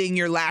adjusted to seeing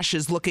your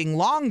lashes looking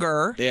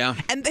longer. Yeah.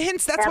 And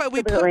hence, that's why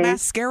we put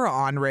mascara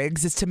on,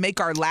 Riggs, is to make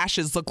our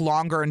lashes look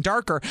longer and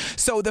darker.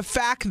 So the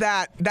fact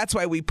that's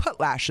why we put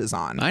lashes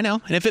on. I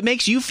know. And if it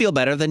makes you feel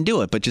better, then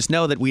do it. But just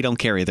know that we don't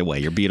care either way.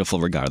 You're beautiful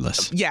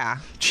regardless. Yeah,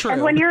 true.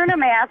 And when you're in a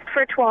mask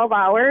for 12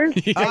 hours,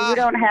 and you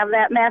don't have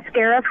that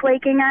mascara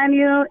flaking on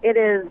you, it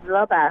is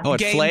the best. Oh, it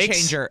Game flakes?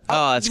 changer.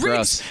 Oh, that's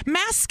Riggs, gross.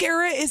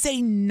 Mascara is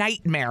a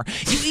nightmare.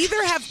 You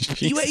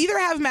either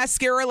have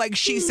mascara, like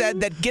she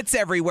said, that gets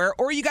everywhere,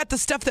 or you got the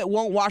stuff that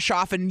won't wash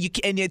off and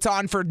it's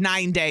on for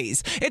 9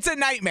 days. It's a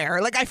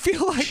nightmare. Like, I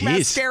feel like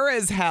mascara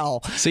is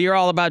hell. So you're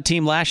all about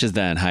Team Lashes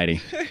then,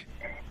 Heidi.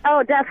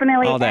 Oh,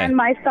 definitely. All day. And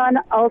my son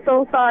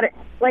also thought it,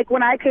 like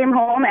when I came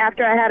home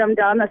after I had him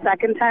done the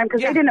second time,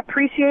 because they didn't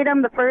appreciate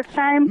him the first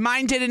time.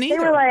 Mine didn't either.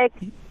 They were like,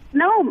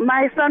 no,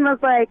 my son was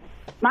like,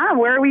 Mom,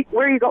 where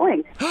are you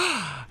going?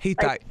 He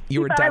thought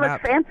you were I done was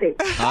up. fancy.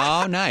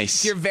 Oh,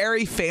 nice. You're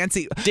very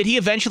fancy. Did he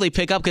eventually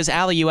pick up? Because,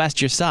 Allie, you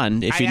asked your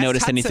son if I he asked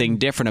noticed Hudson. anything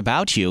different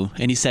about you,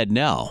 and he said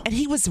no. And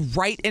he was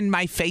right in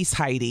my face,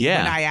 Heidi,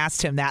 Yeah. when I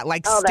asked him that,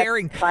 like Oh,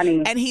 staring. that's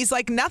funny. And he's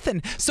like,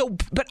 nothing. So,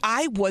 but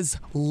I was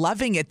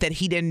loving it that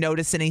he didn't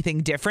notice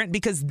anything different,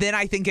 because then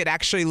I think it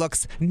actually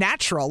looks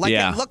natural. Like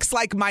Yeah. it looks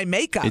like my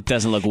makeup. It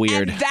doesn't look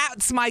weird. And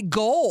that's my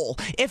goal.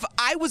 If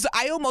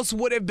I almost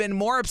would have been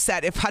more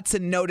upset if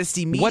Hudson noticed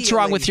immediately. What's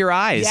wrong with your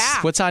eyes?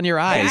 Yeah. What's on your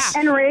eyes?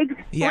 And Riggs,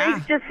 Yeah.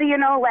 Riggs, just so you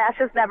know,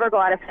 lashes never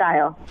go out of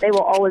style. They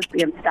will always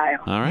be in style.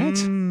 All right.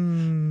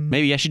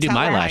 Maybe I should do Tell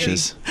my Allie.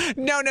 lashes.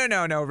 No,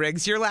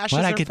 Riggs. Your lashes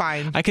What? are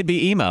fine. I could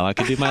be emo. I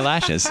could do my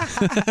lashes.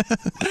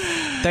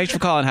 Thanks for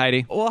calling,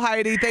 Heidi. Well,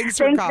 Heidi, thanks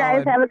for Thanks,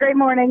 calling. guys. Have a great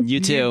morning. You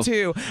too. You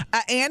too.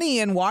 Annie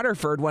in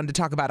Waterford wanted to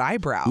talk about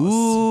eyebrows.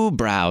 Ooh,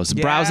 brows.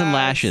 Brows and Yes.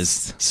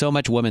 lashes. So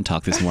much women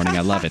talk this morning.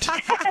 I love it.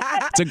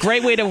 It's a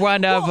great way to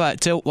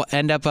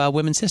end up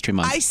Women's History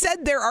Month. I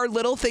said there are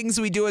little things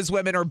we do as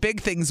women or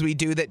big things we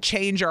do that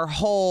change our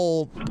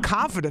whole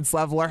confidence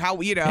level or how,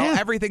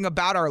 everything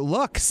about our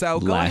look. So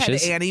go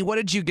Lashes. ahead, Annie. What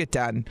did you get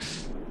done?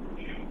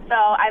 So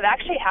I've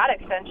actually had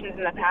extensions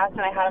in the past,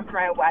 and I had them for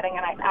my wedding,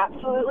 and I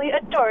absolutely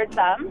adored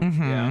them.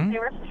 Mm-hmm. They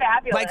were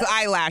fabulous. Like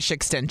eyelash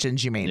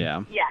extensions, you mean?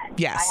 Yeah.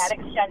 Yes. I had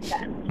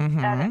extensions.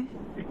 Mm-hmm. And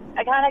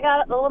I kind of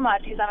got a little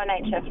much because I'm a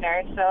night shift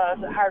nurse, so it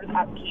was hard with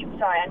upkeep.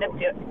 So I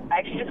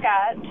actually just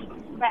got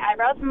my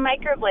eyebrows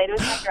microbladed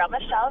with my girl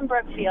Michelle in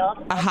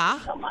Brookfield. Uh-huh. Thank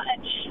you so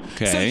much.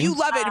 Okay. So you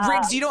love it.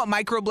 Riggs, do you know what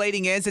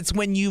microblading is? It's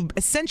when you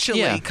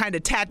essentially kind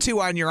of tattoo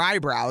on your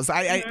eyebrows.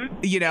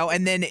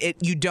 And then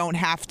you don't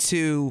have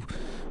to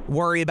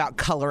worry about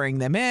coloring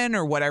them in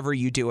or whatever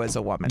you do as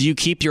a woman. Do you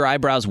keep your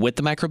eyebrows with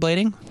the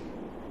microblading?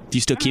 Do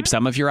you still keep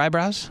some of your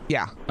eyebrows?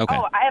 Yeah. Okay.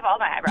 Oh, I have all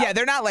my eyebrows. Yeah,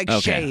 they're not like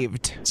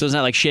shaved. So it's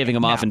not like shaving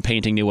them off and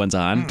painting new ones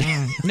on.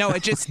 No,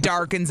 it just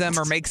darkens them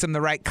or makes them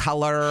the right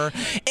color.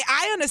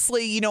 I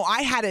honestly,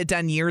 I had it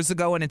done years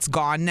ago and it's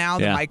gone now,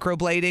 the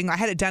microblading. I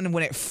had it done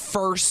when it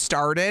first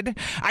started.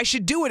 I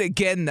should do it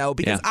again, though,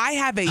 because I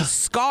have a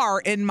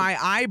scar in my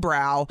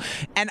eyebrow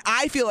and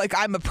I feel like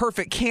I'm a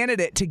perfect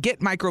candidate to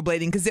get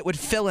microblading because it would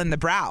fill in the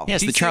brow.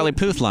 Yes, the Charlie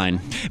Puth line.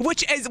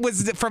 Which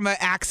was from an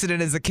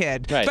accident as a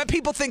kid. Right. But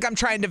people think I'm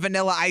trying to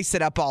vanilla ice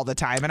it up all the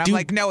time. And I'm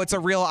like, no, it's a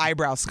real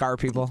eyebrow scar,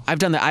 people. I've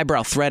done the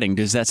eyebrow threading.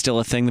 Is that still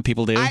a thing that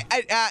people do? Yeah.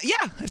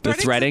 The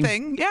threading? A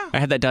thing. Yeah. I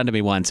had that done to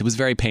me once. It was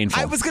very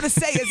painful. I was going to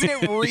say, isn't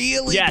it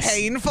really Yeah.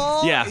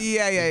 painful? Yeah.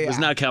 It was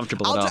not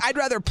comfortable at all. I'd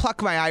rather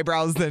pluck my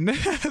eyebrows than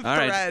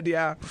thread,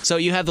 yeah. So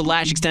you have the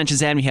lash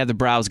extensions and you have the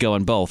brows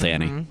going both,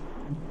 Annie.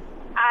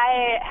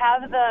 I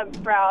have the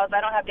brows.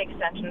 I don't have the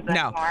extensions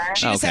anymore.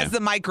 She just has the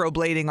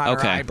microblading on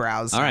her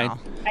eyebrows. All right. now.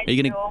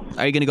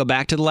 Are you gonna go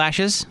back to the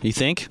lashes? You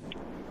think?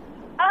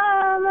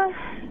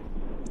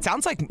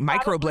 Sounds like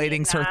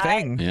microblading's her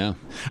thing. Yeah.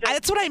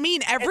 That's what I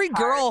mean. Every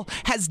girl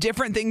has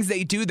different things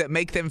they do that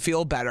make them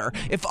feel better.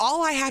 If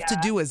all I have to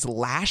do is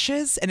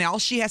lashes and all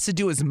she has to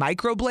do is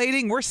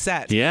microblading, we're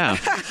set. Yeah.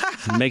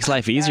 It makes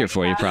life easier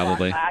for you,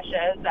 probably. Lashes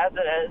as it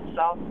is.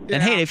 So.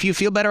 And hey, if you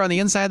feel better on the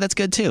inside, that's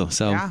good too.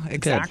 So yeah,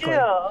 exactly.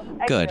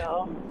 Good.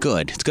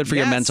 Good. It's good for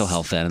your mental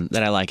health. Then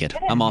I like it.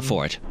 I'm all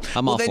for it.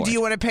 Well, then do you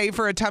want to pay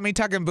for a tummy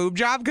tuck and boob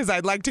job? Because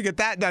I'd like to get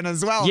that done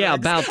as well. Yeah,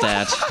 Riggs.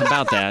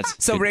 about that.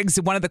 So,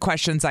 Riggs, one of the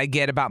questions I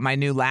get about my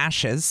new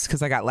lashes,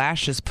 because I got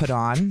lashes put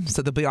on,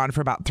 so they'll be on for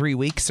about 3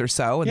 weeks or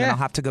so, and then I'll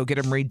have to go get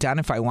them redone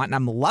if I want. And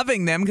I'm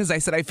loving them because I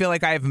said I feel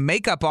like I have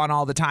makeup on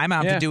all the time. I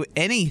don't have to do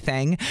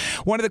anything.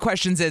 One of the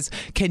questions is,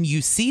 can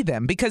you see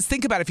them? Because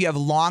think about if you have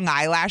long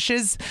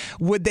eyelashes,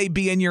 would they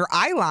be in your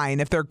eye line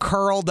if they're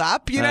curled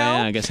up, you know?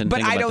 Yeah, I guess I didn't but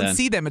think I about don't that.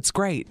 see them. It's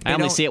great. I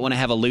only see it when I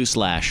have a loose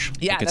lash.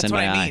 Yeah, like it's that's in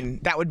what my I mean.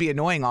 That would be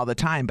annoying all the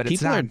time, but People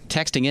it's not. are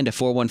texting into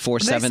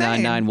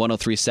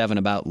 414-799-1037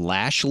 about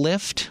lash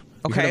lift.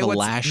 You heard of a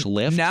lash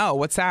lift? No,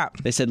 what's that?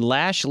 They said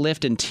lash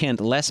lift and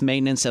tint, less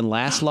maintenance and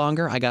last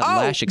longer. I got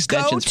lash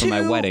extensions for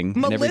my wedding.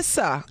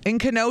 Melissa in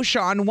Kenosha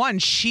on one.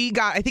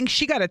 I think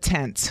she got a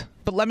tent.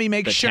 But let me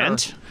make sure.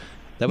 Tent? Is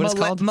that what it's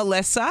called?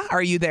 Melissa,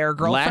 are you there,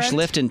 girlfriend? Lash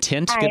lift and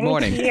tint. Good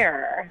morning. I'm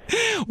here.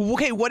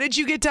 Okay, what did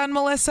you get done,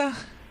 Melissa?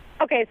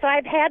 Okay, so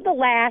I've had the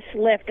lash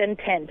lift and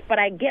tint, but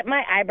I get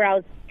my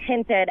eyebrows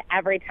tinted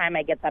every time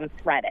I get them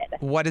threaded.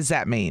 What does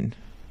that mean?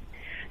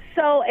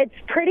 So it's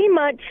pretty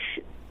much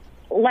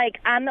like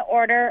on the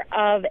order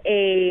of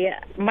a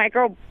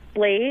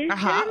microblading.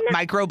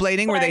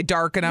 Microblading, where they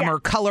darken them or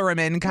color them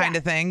in kind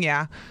of thing,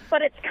 yeah.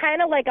 But it's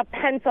kind of like a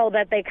pencil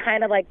that they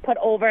kind of like put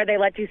over. They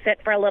let you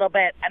sit for a little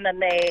bit, and then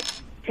they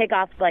take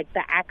off like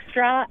the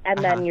extra, and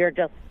then you're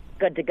just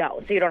good to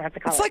go. So you don't have to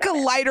color. It's like a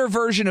lighter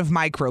version of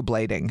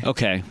microblading.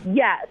 Okay.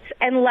 Yes,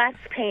 and less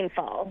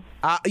painful.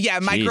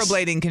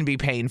 Microblading can be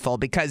painful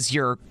because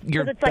you're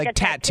like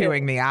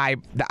tattooing the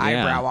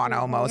eyebrow on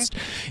almost.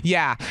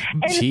 Yeah.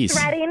 And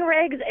threading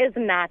rigs is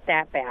not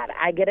that bad.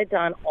 I get it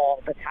done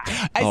all the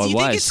time. You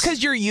think it's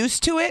because you're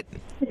used to it?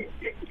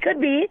 Could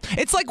be.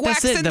 It's like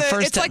waxing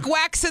like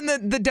waxing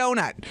the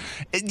donut.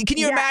 Can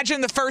you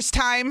imagine the first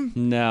time?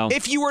 No.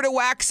 If you were to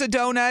wax a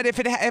donut, if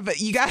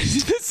you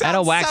guys, I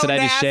don't wax it. I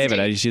just shave it.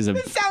 I just use a.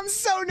 It sounds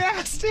so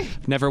nasty.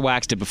 Never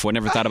waxed it before.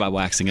 Never thought about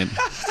waxing it.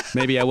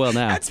 Maybe I will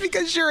now. That's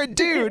because you're a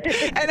dude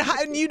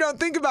and you don't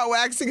think about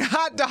waxing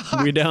hot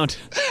dogs. We don't.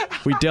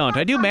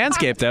 I do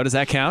Manscaped though. Does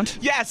that count?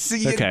 Yes.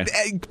 Okay.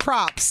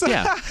 Props.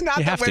 Yeah.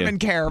 Not that women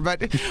care,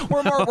 but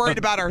we're more worried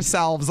about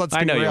ourselves. Let's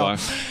be real. I know you are.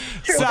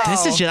 So,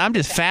 this is I'm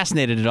just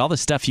fascinated at all the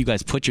stuff you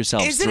guys put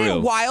yourselves through. Isn't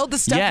it wild, the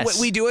stuff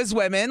we do as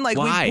women? Like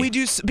Why? we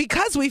do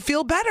because we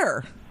feel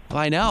better. Well,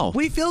 I know.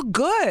 We feel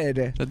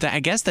good. I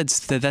guess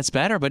that's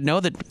better, but know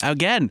that,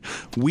 again,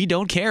 we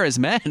don't care as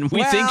men.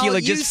 We think you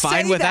look just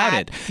fine without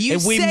it.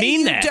 And we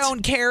mean that. You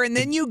don't care, and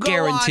then you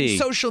go on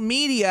social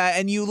media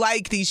and you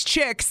like these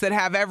chicks that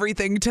have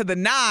everything to the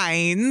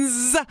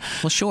nines.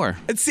 Well, sure.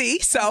 See?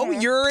 So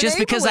you're just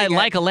because I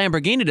like a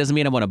Lamborghini doesn't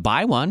mean I want to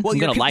buy one. Well, I'm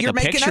going to like a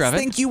picture of it. You're making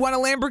us think you want a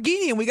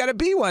Lamborghini, and we got to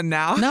be one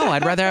now. No,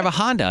 I'd rather have a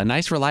Honda, a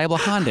nice, reliable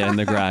Honda in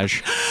the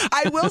garage.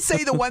 I will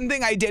say the one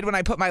thing I did when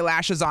I put my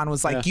lashes on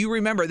was like, you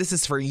remember, this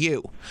is for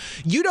you.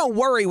 You don't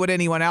worry what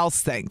anyone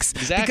else thinks.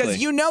 Exactly.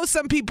 Because you know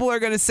some people are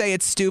going to say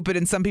it's stupid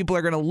and some people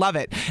are going to love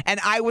it. And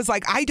I was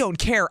like, I don't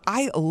care.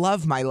 I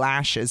love my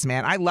lashes,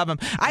 man. I love them.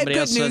 I have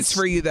good news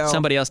for you, though.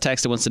 Somebody else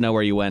texted, wants to know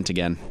where you went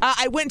again.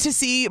 I went to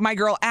see my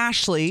girl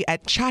Ashley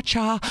at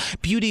Cha-Cha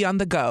Beauty on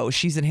the Go.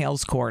 She's in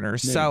Hales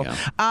Corners. So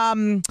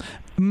I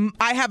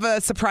have a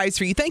surprise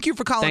for you. Thank you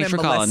for calling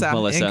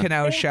Melissa in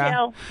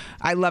Kenosha.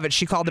 I love it.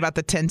 She called about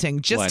the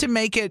tinting just to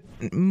make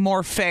it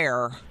more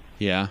fair.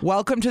 Yeah.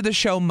 Welcome to the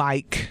show,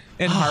 Mike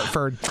in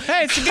Hartford.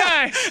 Hey, it's a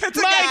guy.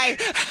 It's Mike.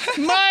 a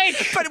guy.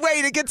 Mike. But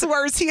wait, it gets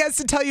worse. He has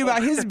to tell you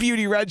about his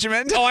beauty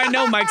regimen. Oh, I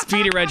know Mike's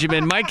beauty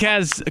regimen. Mike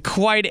has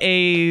quite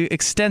a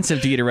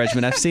extensive beauty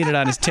regimen. I've seen it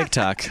on his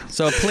TikTok.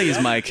 So please,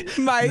 Mike,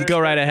 go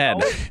right ahead.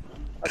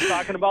 I'm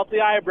talking about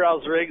the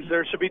eyebrows, Riggs.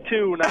 There should be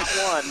 2, not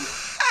 1.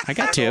 I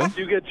got 2.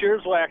 You get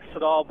yours waxed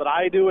at all, but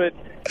I do it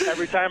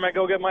every time I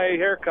go get my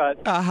hair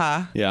cut.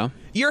 Yeah.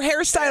 Your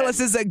hairstylist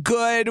is a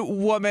good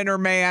woman or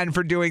man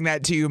for doing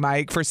that to you,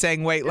 Mike, for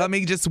saying, wait, let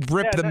me just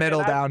rip the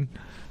middle down.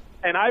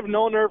 And I've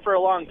known her for a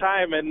long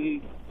time,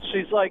 and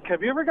she's like,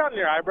 have you ever gotten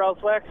your eyebrows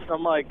waxed?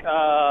 I'm like,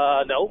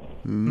 no.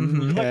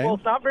 Mm-hmm. She's like, well,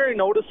 it's not very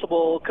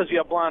noticeable because you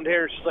have blonde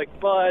hair. She's like,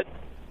 but...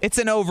 It's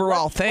an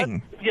overall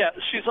thing.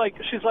 She's like,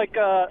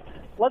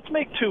 let's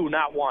make 2,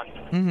 not 1.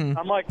 Mm-hmm.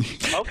 I'm like,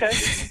 okay.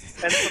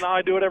 And so now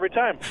I do it every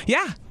time.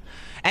 Yeah.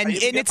 And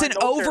it's an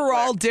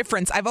overall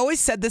difference. I've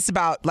always said this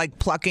about like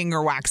plucking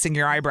or waxing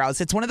your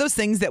eyebrows. It's one of those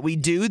things that we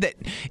do that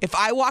if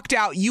I walked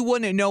out, you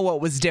wouldn't know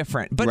what was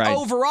different. But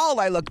overall,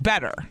 I look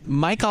better.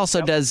 Mike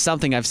also does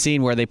something I've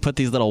seen where they put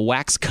these little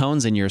wax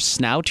cones in your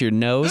snout, your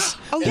nose.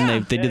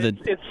 And they do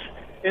the...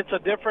 It's a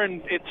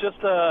different... It's just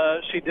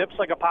she dips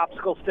like a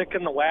popsicle stick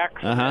in the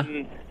wax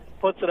and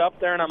puts it up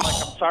there, and I'm like,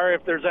 I'm sorry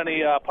if there's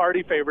any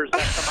party favors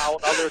that come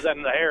out other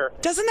than the hair.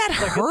 Doesn't that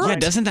hurt? Yeah,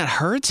 doesn't that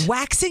hurt?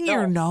 Waxing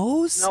your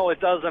nose? No, it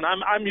doesn't.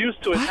 I'm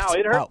used to it now.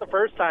 It hurt the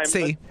first time.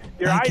 See,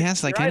 your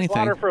eyes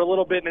water for a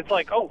little bit, and it's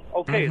like, oh,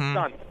 okay, it's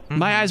done.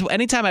 My eyes,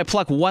 anytime I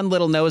pluck one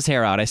little nose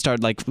hair out, I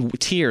start like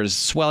tears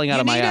swelling out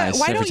of my eyes.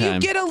 Why don't you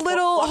get a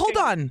little, hold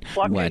on.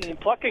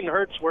 Plucking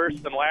hurts worse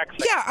than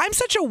waxing. Yeah, I'm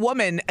such a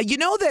woman. You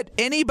know that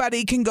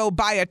anybody can go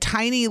buy a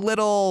tiny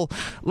little,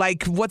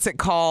 like, what's it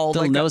called?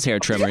 Little nose hair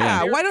trimmer,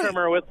 yeah.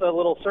 Trimmer with a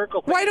little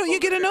circle. Why don't you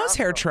get a nose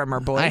hair trimmer,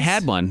 boys? I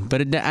had one,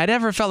 but I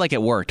never felt like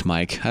it worked,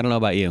 Mike. I don't know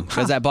about you,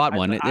 because I bought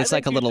one. It's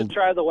like a little... You should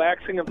try the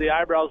waxing of the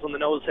eyebrows and the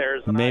nose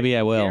hairs. Maybe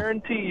I will. I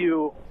guarantee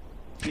you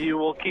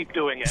will keep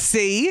doing it.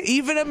 See?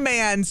 Even a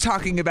man's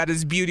talking about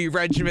his beauty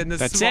regimen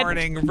this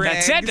morning,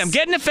 Riggs. That's it. I'm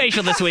getting a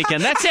facial this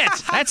weekend. That's it.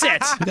 That's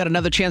it. We got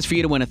another chance for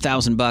you to win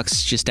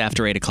 $1,000 just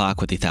after 8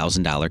 o'clock with the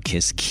 $1,000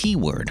 KISS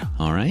keyword.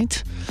 All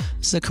right?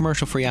 This is a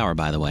commercial-free hour,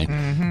 by the way.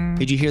 Mm-hmm.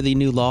 Did you hear the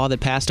new law that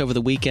passed over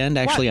the weekend,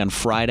 actually on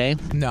Friday?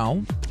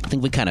 No. I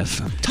think we kind of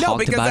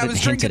talked about it and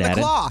hinted at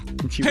it. No,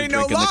 because I was drinking the claw. Hey,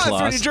 no laws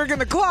when you're drinking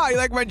the claw. You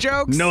like my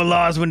jokes? No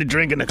laws when you're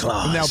drinking the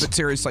claws. No, but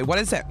seriously, what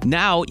is it?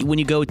 Now, when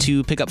you go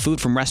to pick up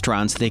food from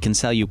restaurants, they can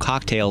sell you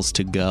cocktails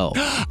to go.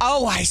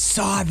 Oh, I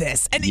saw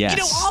this. And, you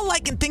know, all I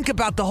can think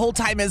about the whole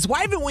time is,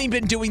 why haven't we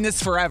been doing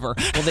this forever?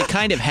 Well, they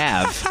kind of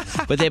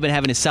have, but they've been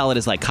having to sell it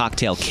as, like,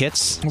 cocktail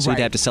kits. So you'd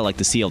have to sell, like,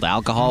 the sealed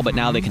alcohol, but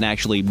now they can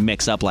actually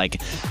mix up,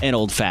 like, an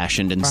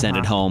old-fashioned and send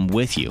it home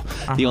with you.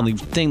 The only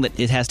thing that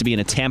it has to be in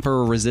a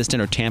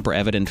tamper-resistant or tamper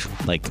tamper-evident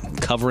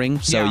covering,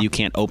 so you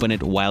can't open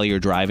it while you're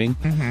driving.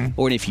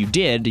 Or if you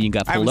did and you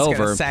got pulled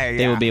over,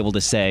 they would be able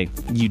to say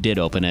you did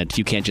open it.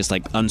 You can't just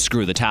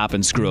unscrew the top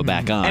and screw it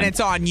back on. And it's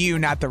on you,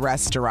 not the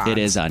restaurant. It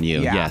is on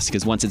you, yes,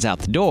 because once it's out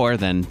the door,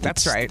 then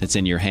that's right. It's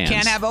in your hands.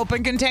 Can't have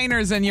open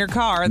containers in your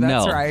car.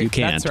 That's right. No, you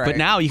can't. That's right. But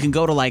now you can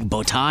go to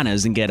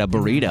Botanas and get a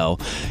burrito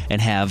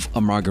and have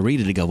a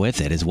margarita to go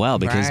with it as well,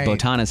 because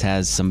Botanas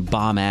has some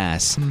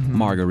bomb-ass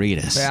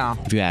margaritas. Yeah.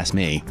 If you ask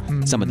me,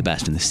 some of the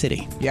best in the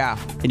city. Yeah.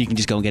 And you can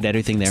just go and get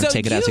everything there and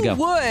take it out to go.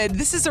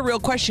 This is a real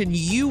question,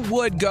 you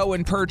would go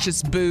and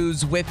purchase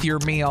booze with your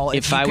meal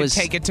if you could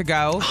take it to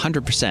go?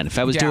 100%. If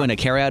I was doing a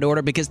carry-out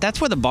order, because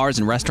that's where the bars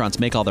and restaurants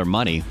make all their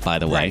money, by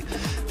the way.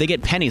 They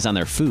get pennies on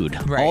their food.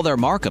 All their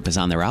markup is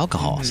on their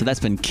alcohol. So that's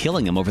been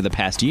killing them over the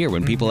past year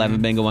when people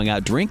haven't been going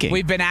out drinking.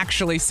 We've been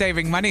actually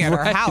saving money at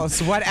our house.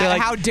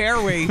 How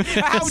dare we?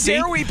 How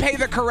dare we pay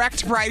the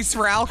correct price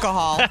for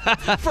alcohol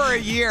for a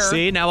year?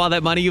 See, now all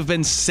that money you've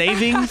been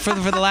saving for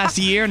the last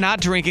year,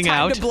 not drinking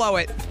out. Time to blow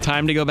it.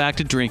 Time to go back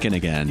to drinking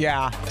again.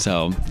 Yeah.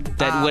 So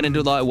that went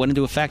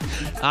into effect.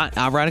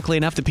 Ironically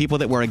enough, the people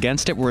that were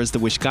against it were the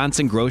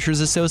Wisconsin Grocers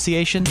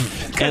Association.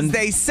 Because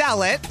they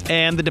sell it.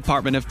 And the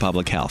Department of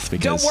Public Health.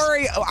 Don't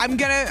worry,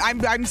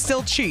 I'm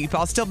still cheap.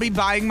 I'll still be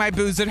buying my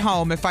booze at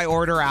home if I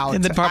order out.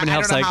 And the Department of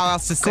Health's I don't know how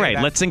else to say great,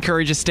 that. let's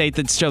encourage a state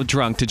that's so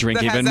drunk to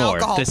drink even more.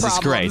 This is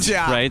great,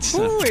 right?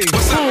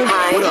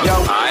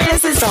 Hi.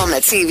 This is on the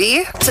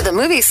TV, to the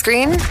movie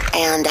screen,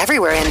 and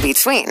everywhere in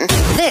between.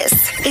 This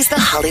is the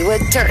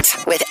Hollywood Dirt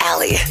with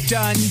Allie.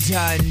 Dun,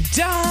 dun,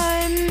 dun.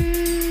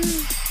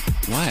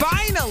 What?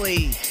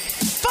 Finally.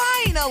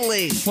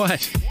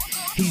 What?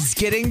 He's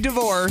getting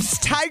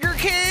divorced. Tiger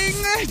King,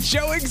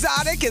 Joe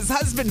Exotic, his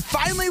husband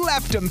finally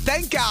left him.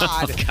 Thank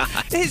God. Oh,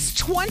 God. His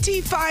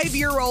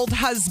 25-year-old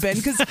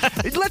husband, because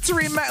let's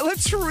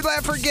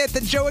forget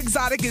that Joe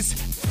Exotic is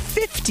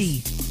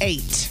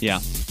 58. Yeah.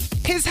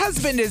 His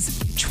husband is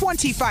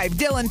 25.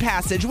 Dylan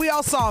Passage. We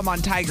all saw him on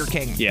Tiger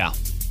King. Yeah.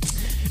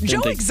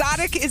 Joe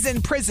Exotic is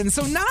in prison.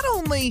 So not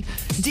only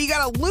do you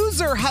got a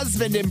loser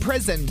husband in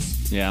prison,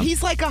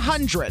 he's like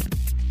 100.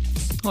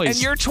 Oh, and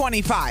you're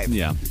 25.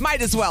 Yeah.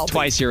 Might as well be.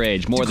 Twice your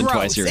age. More than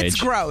twice your age. It's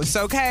gross,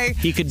 okay?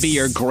 He could be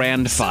your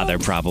grandfather,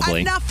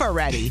 probably. Enough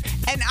already.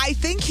 And I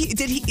think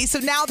so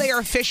now they are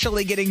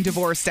officially getting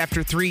divorced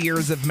after 3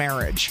 years of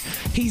marriage.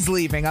 He's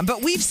leaving them.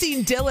 But we've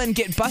seen Dylan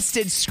get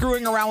busted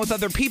screwing around with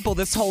other people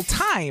this whole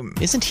time.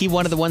 Isn't he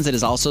one of the ones that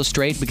is also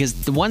straight?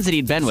 Because the ones that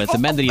he'd been with, the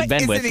men that he'd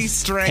been with,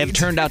 have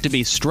turned out to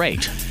be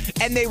straight.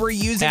 And they were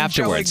using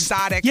Joe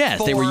Exotic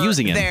they were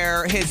using him.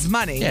 his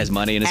money. Yeah, his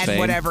money and his fame. And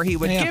whatever he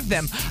would give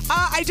them.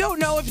 I don't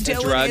know if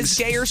Dylan is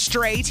gay or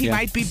straight. He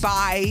might be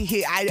bi.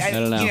 I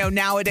don't know.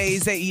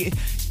 Nowadays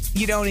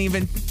you don't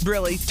even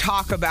really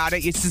talk about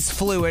it. It's just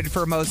fluid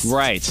for most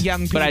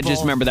young people. But I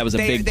just remember that was a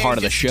big part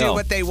of the show. They do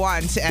what they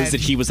want. Was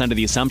that he was under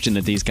the assumption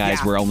that these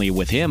guys were only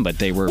with him, but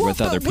they were with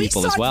other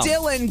people as well. We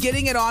saw Dylan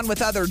getting it on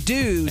with other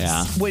dudes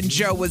when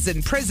Joe was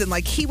in prison.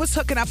 Like, he was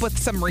hooking up with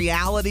some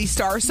reality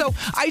star. So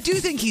I do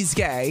think he's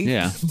gay.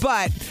 Yeah.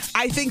 But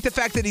I think the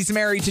fact that he's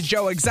married to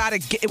Joe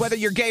Exotic, whether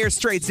you're gay or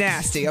straight's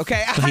nasty,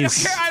 okay? I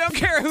don't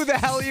care who the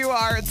hell you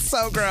are. It's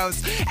so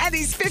gross. And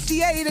he's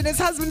 58 and his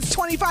husband's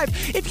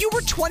 25. If you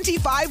were 25,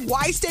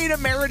 why stay in a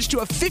marriage to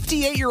a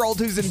 58-year-old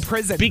who's in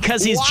prison?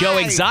 Because he's Joe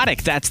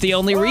Exotic. That's the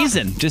only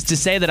reason. Just to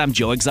say that I'm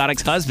Joe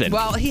Exotic's husband.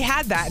 Well, he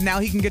had that, and now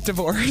he can get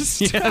divorced.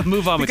 Yeah,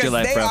 move on with your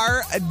life, bro.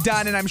 Because they are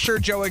done, and I'm sure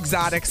Joe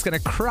Exotic's going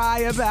to cry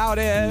about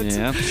it.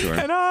 Yeah, sure.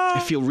 And, I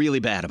feel really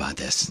bad about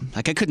this.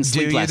 Like, I couldn't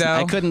sleep last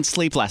night. I couldn't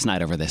sleep last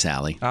night over this,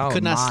 Allie. I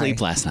could not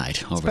sleep last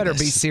night over this. Better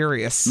be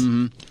serious.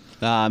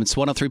 Mm-hmm. It's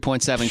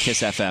 103.7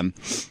 KISS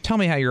FM. Tell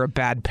me how you're a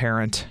bad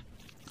parent.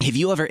 Have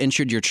you ever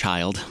injured your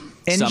child?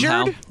 Injured?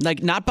 Somehow?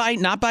 Like not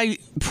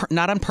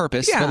on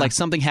purpose, but like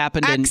something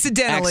happened and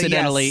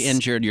accidentally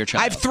injured your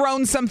child. I've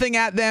thrown something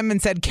at them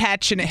and said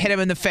catch, and it hit him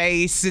in the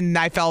face, and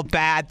I felt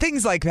bad.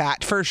 Things like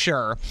that, for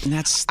sure.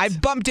 I've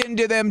bumped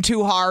into them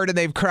too hard, and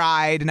they've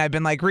cried, and I've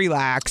been like,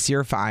 relax,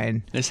 you're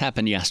fine. This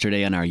happened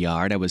yesterday in our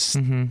yard. I was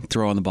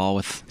throwing the ball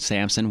with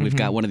Samson. We've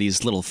got one of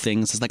these little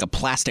things. It's like a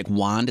plastic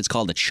wand. It's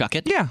called a chuck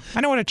it. Yeah,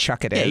 I know what a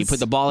chuck it is. Yeah, you put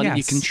the ball in it,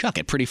 you can chuck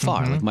it pretty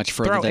far, like much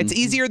further than... It's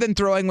easier than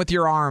throwing with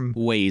your arm.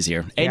 Way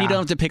easier. And you don't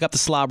have to pick up the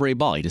slobbery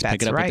ball. You just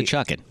pick it up with the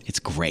chuck it. It's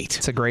great.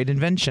 It's a great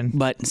invention.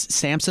 But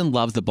Samson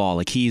loves the ball.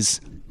 Like, he's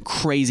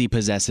crazy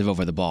possessive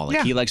over the ball.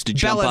 Like, he likes to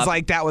jump up. Bella's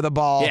like that with a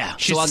ball. Yeah.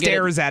 She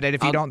stares at it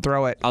if you don't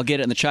throw it. I'll get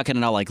it in the chuck it,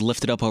 and I'll like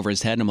lift it up over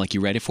his head, and I'm like, you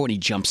ready for it? And he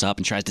jumps up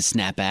and tries to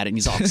snap at it, and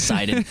he's all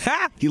excited.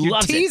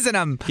 You're teasing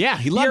him. Yeah,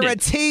 he loved it. You're a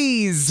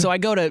tease. So I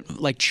go to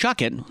like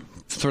chuck it,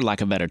 for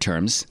lack of better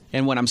terms,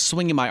 and when I'm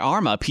swinging my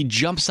arm up, he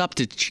jumps up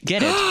to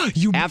get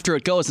it after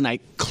it goes, and I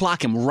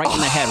clock him right in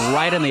the head,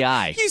 right in the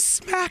eye. You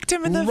smacked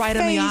him in the face. Right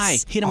in the eye.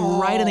 Hit him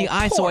right in the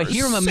eye, so I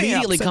hear him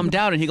immediately come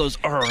down, and he goes,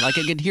 "Urgh." Like,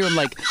 I could hear him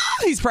like...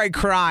 He's probably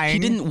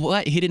crying.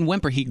 He didn't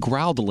whimper. He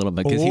growled a little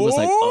bit because he was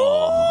like,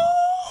 oh.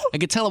 I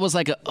could tell it was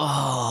like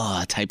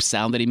a type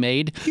sound that he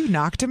made. You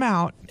knocked him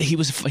out.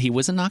 He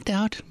wasn't knocked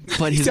out,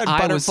 but his He had eye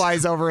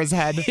butterflies over his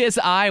head. His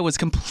eye was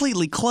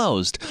completely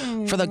closed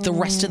for like the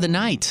rest of the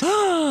night.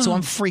 So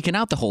I'm freaking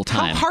out the whole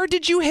time. How hard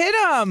did you hit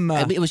him?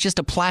 It was just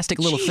a plastic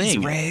little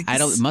thing. Riggs.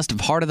 It must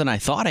have harder than I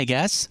thought, I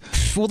guess.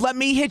 Well, let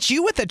me hit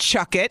you with a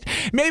chuck it.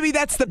 Maybe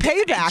that's the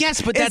payback.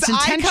 Yes, but that's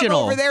intentional. I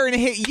come over there and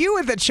hit you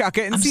with a chuck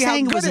it and see how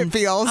good it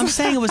feels. I'm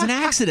saying it was an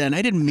accident.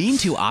 I didn't mean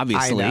to,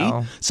 obviously. I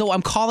know. So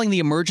I'm calling the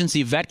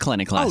emergency vet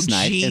clinic last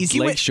night at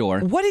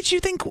Lakeshore. What did you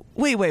think?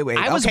 Wait.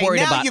 I was worried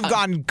now about. You've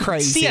gone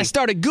crazy. See, I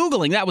started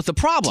Googling. That was the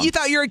problem. You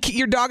thought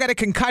your dog had a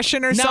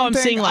concussion or something? Now I'm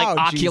seeing like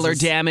ocular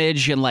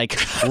damage and like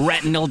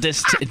retinal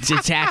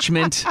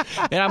detachment.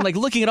 And I'm like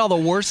looking at all the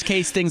worst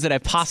case things that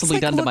I've possibly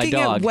done to my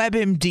dog. Looking at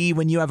WebMD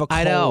when you have a cold.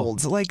 I know.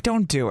 Like,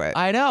 don't do it.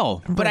 I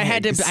know. But I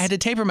had to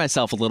taper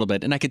myself a little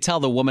bit. And I could tell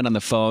the woman on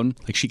the phone,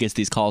 like she gets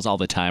these calls all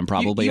the time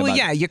probably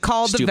about you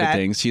called the stupid vet.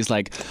 things. She's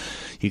like,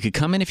 you could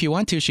come in if you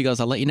want to. She goes,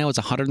 I'll let you know it's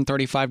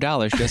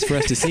 $135 just for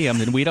us to see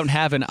him. And we don't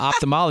have an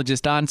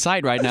ophthalmologist on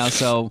site right now,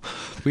 so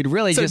we'd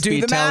really just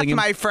be telling him.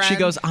 My friend. She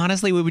goes,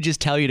 honestly, we would just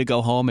tell you to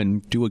go home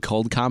and do a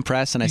cold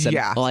compress. And I said,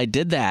 well, I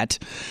did that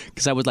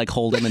because I would like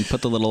hold him and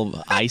put the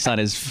little ice on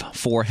his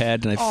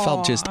forehead, and I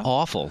felt just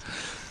awful.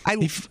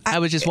 I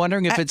was just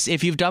wondering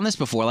if you've done this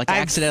before, like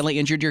accidentally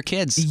injured your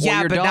kids or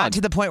your but dog. not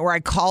to the point where I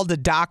called a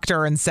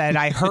doctor and said,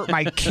 I hurt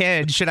my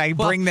kid. Should I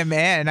bring them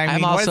in? I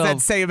mean, what does that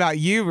say about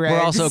you, Riggs?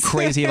 We're also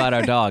crazy about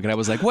our dog. And I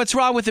was like, what's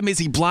wrong with him? Is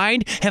he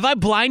blind? Have I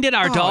blinded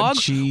our dog?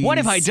 Geez. What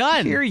have I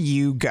done? Here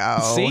you go.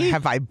 See?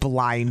 Have I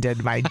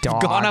blinded my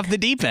dog? Gone off the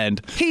deep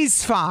end.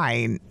 He's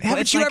fine.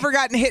 Haven't you ever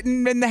gotten hit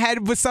in the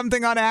head with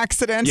something on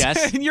accident?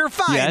 Yes. And you're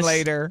fine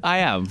later. I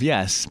am,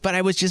 yes. But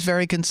I was just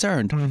very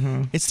concerned.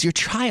 Mm-hmm. It's your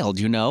child,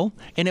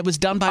 and it was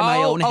done by my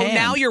own hand. Oh,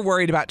 now you're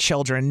worried about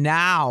children.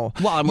 Now.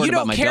 Well, I'm worried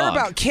about my dog. You don't care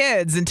about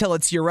kids until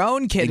it's your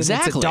own kid and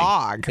it's a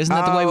dog. Isn't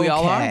that the way we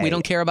all are? We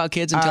don't care about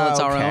kids until it's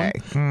our own,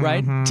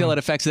 right? Until it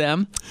affects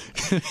them.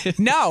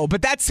 No,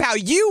 but that's how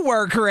you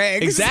work,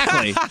 Riggs.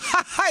 Exactly.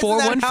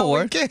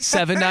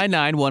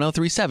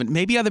 414-799-1037.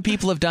 Maybe other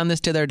people have done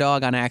this to their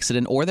dog on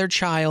accident or their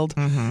child,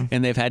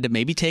 and they've had to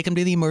maybe take them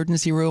to the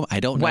emergency room.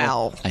 I don't know.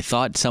 Well, I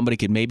thought somebody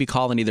could maybe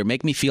call and either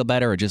make me feel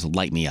better or just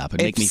light me up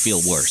and make me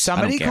feel worse.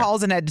 Somebody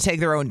calls and had to take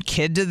their own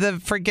kid to the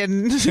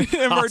freaking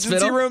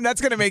emergency room. That's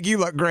going to make you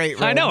look great,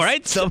 Riggs. I know,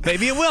 right? So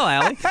maybe it will,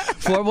 Allie.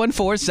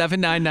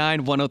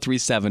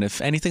 414-799-1037. If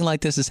anything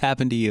like this has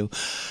happened to you,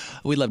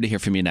 we'd love to hear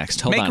from you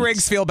next. Hold on. Make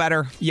Riggs feel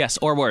better. Yes,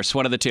 or worse.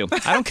 One of the two.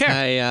 I don't care.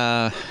 I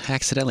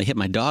accidentally hit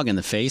my dog in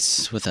the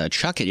face with a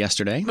chuck it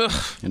yesterday.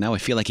 And now I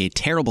feel like a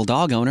terrible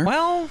dog owner.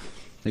 Well,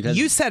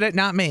 you said it,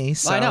 not me.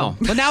 So. I know.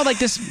 But now, like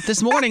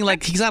this morning,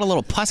 like he's got a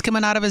little pus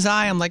coming out of his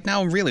eye. I'm like,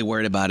 now I'm really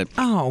worried about it.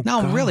 Oh, now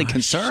I'm really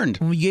concerned.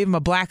 Well, you gave him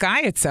a black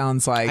eye, it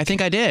sounds like. I think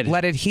I did.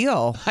 Let it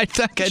heal. I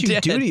think I did.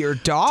 What did you do to your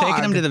dog?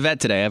 Taking him to the vet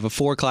today. I have a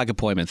 4:00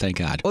 appointment, thank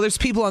God. Well, there's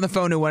people on the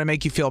phone who want to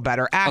make you feel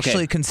better.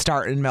 Ashley can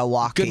start in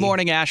Milwaukee. Good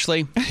morning,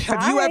 Ashley.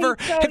 Have you ever...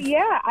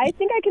 yeah, I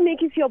think I can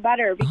make you feel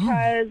better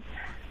because...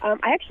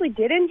 I actually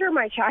did injure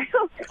my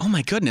child. Oh,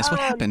 my goodness.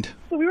 What happened?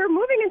 So we were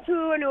moving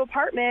into a new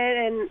apartment,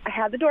 and I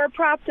had the door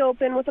propped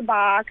open with a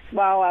box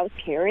while I was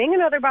carrying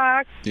another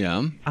box.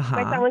 Yeah.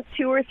 My son was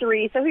 2 or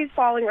 3, so he's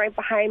falling right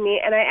behind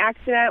me, and I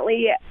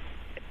accidentally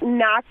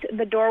knocked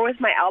the door with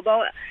my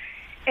elbow,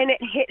 and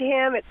it hit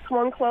him. It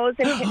swung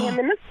closed and hit him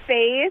in the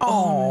face.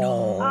 Oh,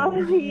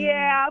 no.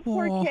 Yeah,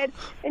 poor kid.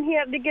 And he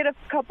had to get a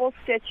couple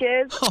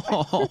stitches.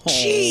 Oh,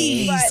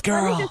 jeez,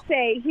 girl. Let me just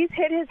say, he's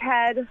hit his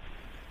head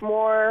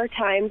more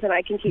times than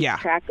I can keep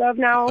track of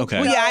now.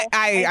 Okay. Well, yeah,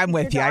 I'm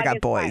with you. I got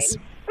boys.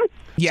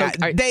 Yeah,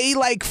 so they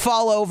like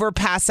fall over,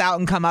 pass out,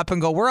 and come up and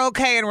go, we're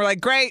okay. And we're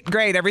like, great.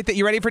 Everything.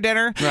 You ready for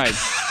dinner? Right.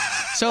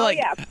 So,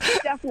 yeah,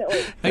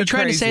 definitely. Are you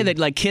trying to say that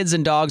like kids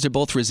and dogs are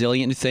both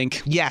resilient, you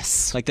think?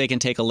 Yes. Like they can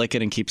take a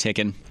licking and keep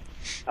ticking?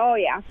 Oh,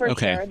 yeah, for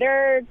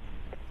sure.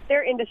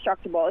 They're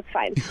indestructible. It's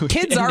fine.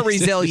 Kids are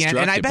resilient,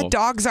 and I bet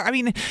dogs are. I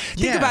mean,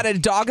 think about it. A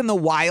dog in the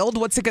wild,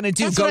 what's it going to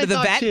do? That's go what to the I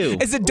thought, vet? too.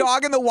 Is a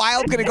dog in the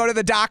wild going to go to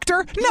the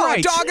doctor? No, Right.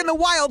 a dog in the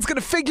wild's going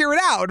to figure it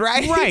out,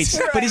 right? Right.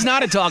 But he's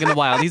not a dog in the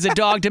wild. He's a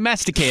dog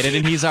domesticated,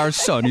 and he's our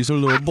son. He's a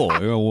little boy.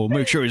 We'll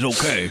make sure he's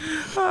okay.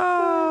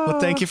 Well,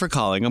 thank you for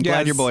calling. I'm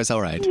glad your boy's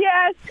all right.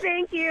 Yes,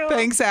 thank you.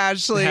 Thanks,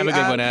 Ashley. Have a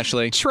good one,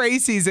 Ashley.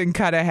 Tracy's in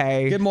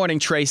Cudahy. Good morning,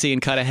 Tracy in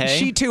Cudahy.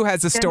 She, too,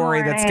 has a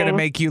story that's going to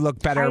make you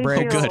look better,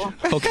 Riggs. Oh,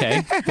 good.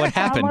 Okay. What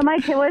happened? When my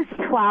kid was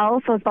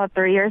 12, so it's about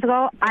 3 years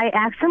ago, I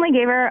accidentally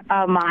gave her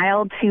a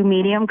mild to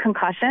medium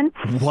concussion.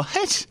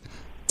 What?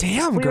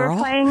 Damn, we girl.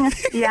 were playing at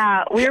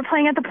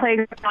the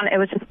playground. It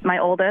was just my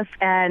oldest,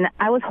 and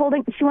I was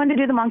she wanted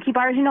to do the monkey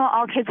bars. You know,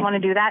 all kids want to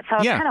do that, so I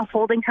was kind of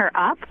holding her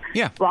up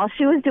while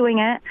she was doing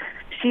it.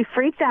 She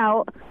freaked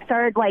out,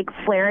 started like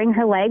flaring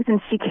her legs,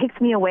 and she kicked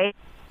me away.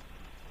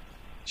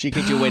 She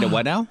kicked you away to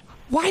what now?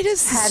 Why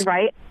does head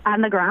right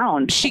on the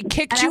ground? She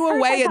kicked you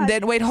away, and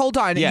then wait, hold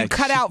on. Yeah, you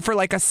cut out for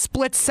like a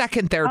split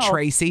second there,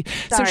 Tracy.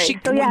 Sorry. So she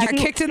kicked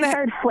in the head.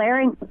 Started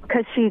flaring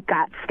because she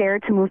got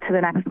scared to move to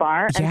the next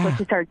bar, and so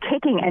she started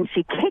kicking, and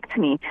she kicked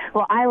me.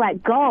 Well, I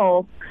let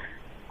go.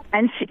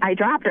 And I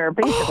dropped her,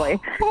 basically.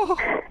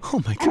 Oh,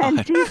 my God.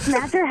 And she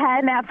smacked her head.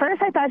 And at first,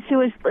 I thought she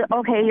was,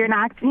 okay, you're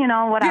not,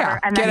 whatever. Yeah,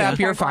 and get then up,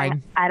 you're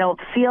fine. I don't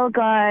feel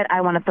good.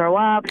 I want to throw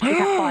up. She kept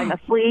falling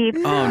asleep.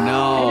 Oh,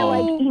 no. I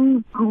had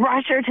to,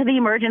 rush her to the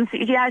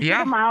emergency. Yeah, she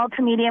had a mild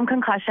to medium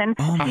concussion.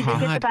 Oh, she did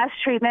get the best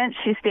treatment.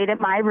 She stayed in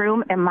my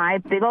room, in my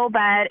big old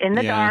bed, in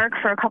the dark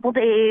for a couple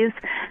days.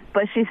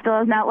 But she still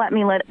has not let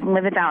me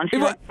live it down. She's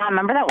like,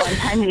 remember that one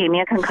time you gave me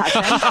a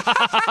concussion?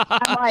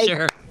 I'm like,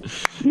 sure.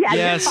 Yeah,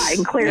 yes, you're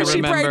fine, clearly. She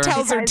probably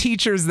tells her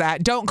teachers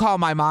that. Don't call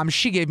my mom.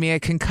 She gave me a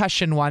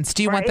concussion once.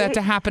 Do you want that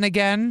to happen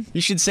again? You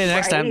should say the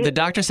next time, the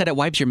doctor said it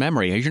wipes your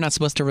memory. You're not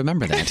supposed to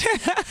remember that.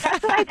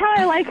 That's what I tell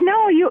her, like,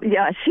 no,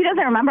 she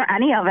doesn't remember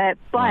any of it,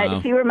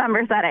 but she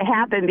remembers that it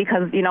happened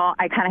because,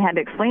 I kind of had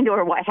to explain to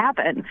her what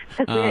happened.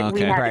 Because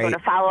we had to go to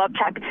follow-up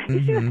check.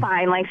 She was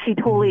fine. Like, she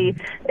totally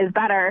is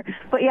better.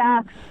 But,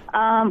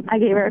 I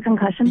gave her a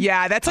concussion.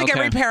 Yeah, that's like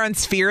every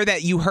parent's fear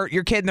that you hurt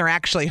your kid and they're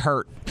actually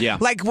hurt. Yeah.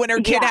 Like when her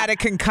kid had a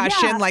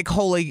concussion, like,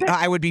 holy,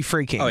 I would be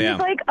freaking. Oh, yeah.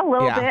 She's like a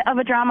little bit of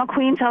a drama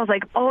queen, so I was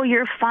like, oh,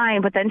 you're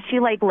fine. But then she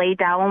like laid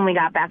down when we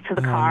got back to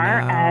the car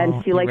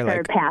and she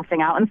started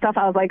passing out and stuff.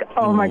 I was like,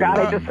 oh my God,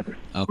 I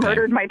just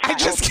murdered my child. I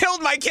just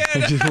killed my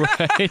kid.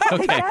 Right.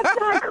 Okay. That's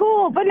not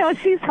cool. But no,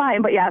 she's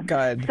fine. But yeah.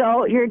 Good.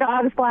 So your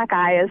dog's black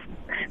eye is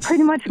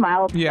pretty much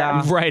mild.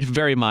 Yeah. Right.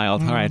 Very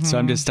mild. All right. So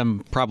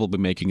I'm probably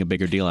making a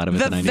bigger deal out of it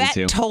than I need to.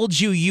 The vet told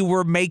you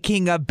were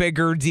making a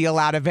bigger deal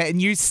out of it,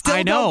 and you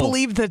still don't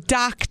believe the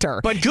doctor.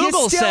 But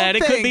Google said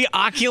it could be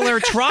ocular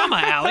trauma,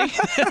 Allie.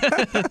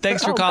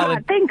 Thanks for calling.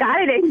 God, thank God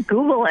I didn't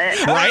Google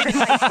it.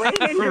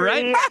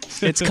 Right?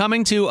 It's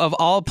coming to, of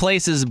all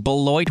places,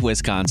 Beloit,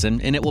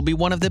 Wisconsin, and it will be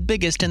one of the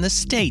biggest in the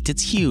state.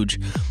 It's huge.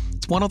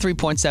 It's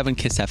 103.7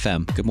 KISS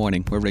FM. Good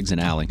morning. We're Riggs and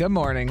Allie. Good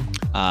morning.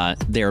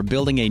 They're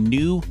building a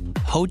new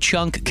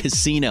Ho-Chunk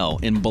casino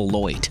in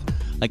Beloit.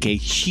 Like a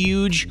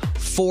huge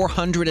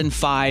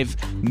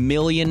 $405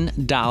 million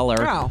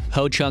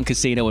Ho-Chunk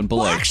casino in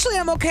Beloit. Well, actually,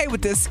 I'm okay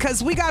with this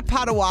because we got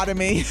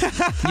Potawatomi.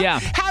 Yeah.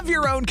 Have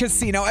your own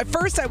casino. At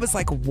first, I was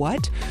like,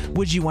 what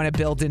would you want to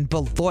build in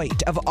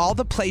Beloit of all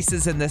the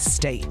places in the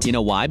state? You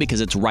know why?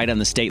 Because it's right on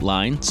the state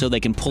line, so they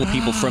can pull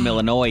people from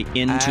Illinois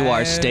into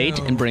our state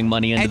and bring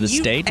money into the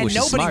state, which is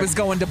smart. And nobody was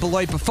going to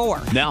Beloit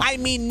before. No. I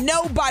mean,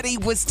 nobody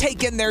was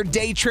taking their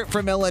day trip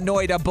from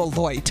Illinois to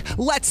Beloit.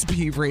 Let's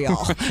be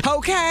real.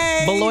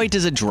 Okay? Beloit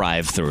is a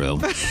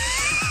drive-through.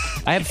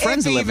 I have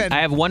friends that live.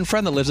 I have one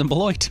friend that lives in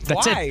Beloit.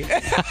 That's it.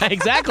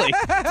 Exactly.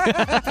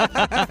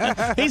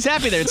 He's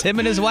happy there. It's him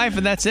and his wife,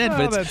 and that's it.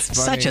 But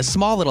it's such a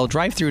small little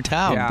drive-through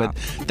town. Yeah. But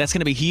that's going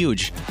to be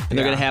huge. And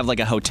they're going to have like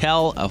a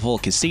hotel, a whole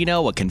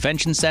casino, a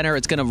convention center.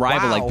 It's going to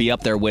rival, be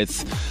up there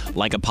with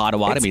like a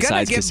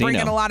Potawatomi-sized casino. It's going to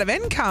bring in a lot of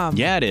income.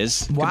 Yeah, it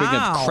is. Wow. Could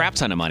bring a crap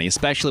ton of money,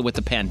 especially with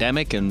the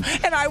pandemic and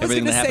I was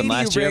everything that happened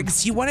last year.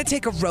 Riggs, you want to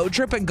take a road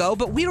trip and go,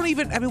 but we don't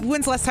even. I mean,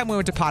 when's the last time we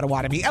went to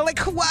Potawatomi? I'm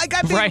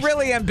being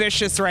really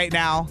ambitious right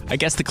now. I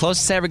guess the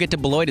closest I ever get to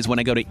Beloit is when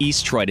I go to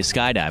East Troy to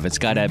skydive at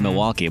Skydive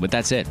Milwaukee, but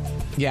that's it.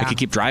 Yeah. I could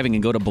keep driving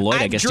and go to Beloit,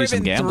 I guess, do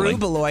some gambling. I've driven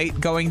through Beloit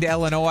going to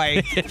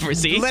Illinois.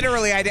 See?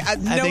 Literally,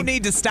 no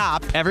need to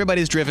stop.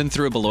 Everybody's driven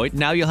through Beloit.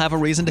 Now you'll have a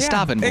reason to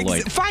stop in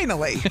Beloit.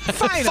 Finally.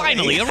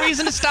 Finally, a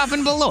reason to stop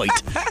in Beloit.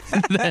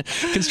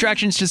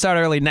 Construction's to start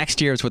early next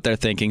year is what they're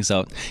thinking,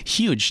 so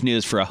huge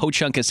news for a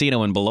Ho-Chunk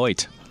casino in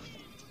Beloit.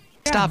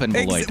 Stop in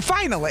Beloit.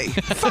 Finally,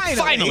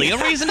 a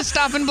reason to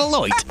stop in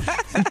Beloit.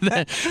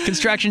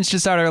 Construction's to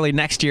start early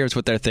next year is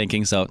what they're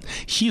thinking, so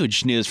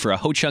huge news for a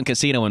Ho-Chunk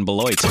casino in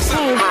Beloit.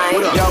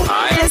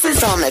 Hi. This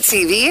is on the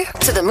TV,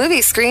 to the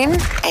movie screen,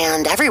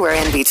 and everywhere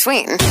in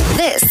between.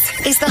 This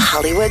is the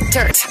Hollywood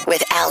Dirt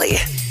with Allie.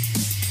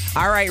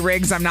 All right,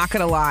 Riggs, I'm not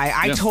going to lie.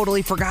 I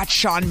totally forgot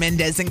Shawn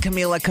Mendes and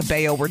Camila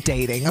Cabello were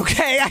dating,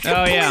 okay? I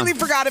completely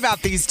forgot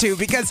about these two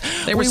because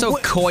they were so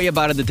coy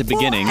about it at the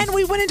beginning. And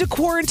we went into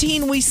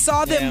quarantine. We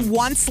saw them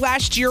once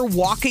last year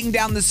walking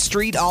down the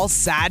street all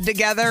sad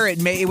together.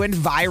 It went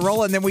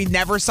viral, and then we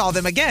never saw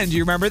them again. Do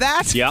you remember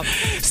that? Yep.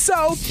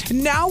 So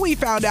now we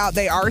found out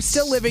they are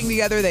still living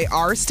together. They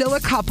are still a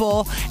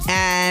couple,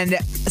 and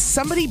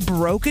somebody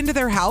broke into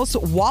their house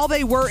while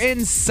they were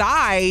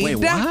inside. Wait,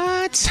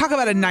 what? Talk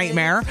about a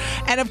nightmare.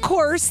 And of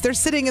course, they're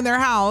sitting in their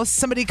house.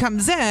 Somebody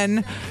comes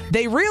in.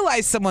 They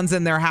realize someone's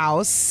in their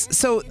house.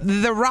 So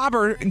the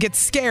robber gets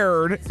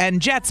scared and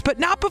jets, but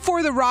not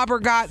before the robber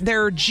got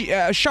their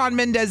Shawn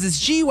Mendes'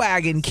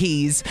 G-Wagon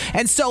keys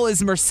and stole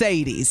his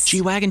Mercedes.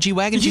 G-Wagon.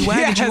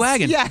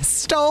 Yes,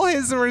 stole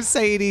his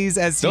Mercedes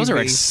SUV. Those are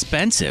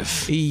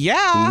expensive.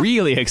 Yeah.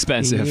 Really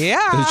expensive.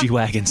 Yeah. Those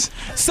G-Wagons.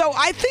 So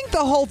I think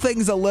the whole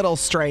thing's a little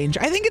strange.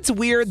 I think it's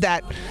weird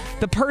that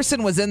the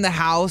person was in the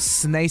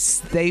house and they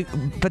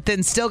but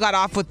then still still got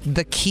off with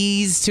the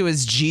keys to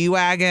his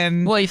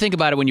G-Wagon. Well, you think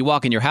about it, when you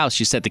walk in your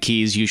house, you set the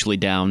keys usually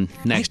down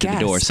next to the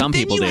door. Some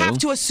people do. You have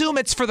to assume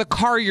it's for the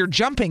car you're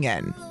jumping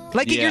in.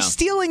 Like, if you're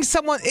stealing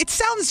someone, it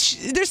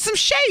sounds, there's some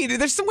shade.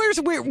 There's some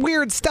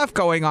weird stuff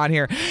going on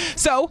here.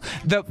 So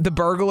the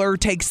burglar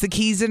takes the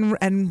keys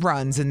and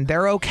runs, and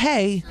they're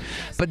okay,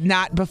 but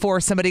not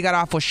before somebody got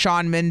off with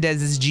Shawn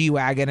Mendes's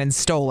G-Wagon and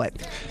stole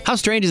it. How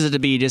strange is it to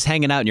be just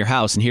hanging out in your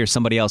house and hear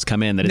somebody else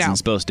come in that isn't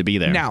supposed to be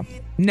there?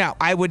 No,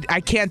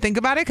 I can't think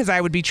about it because I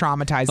would be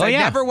traumatized. I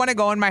never want to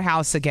go in my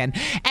house again.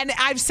 And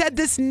I've said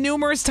this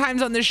numerous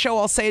times on this show.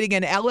 I'll say it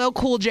again. LL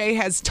Cool J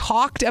has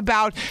talked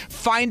about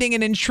finding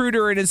an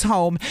intruder in his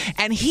home,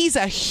 and he's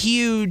a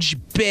huge,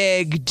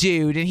 big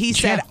dude. And he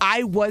said,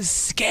 I was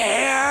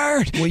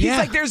scared. Well, He's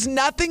like, there's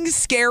nothing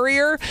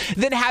scarier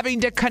than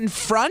having to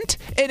confront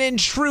an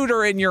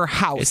intruder in your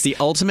house. It's the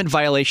ultimate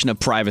violation of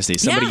privacy.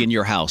 Somebody in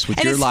your house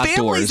with your locked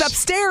doors. And his family's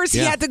upstairs. He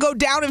had to go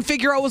down and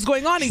figure out what was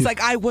going on. He's like,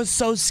 I was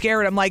so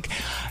scared. I'm like,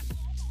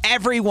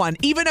 everyone,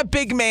 even a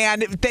big man,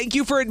 thank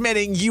you for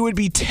admitting you would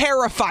be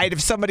terrified if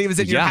somebody was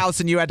in your house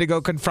and you had to go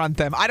confront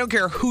them. I don't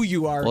care who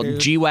you are. Well,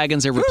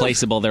 G-Wagons are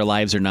replaceable. Their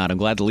lives are not. I'm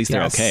glad at least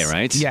they're okay,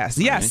 right?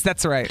 Yes,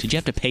 that's right. Did you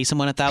have to pay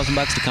someone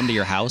 $1,000 to come to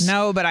your house?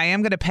 No, but I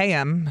am going to pay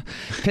him.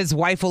 His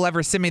wife will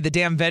ever send me the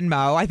damn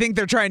Venmo. I think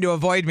they're trying to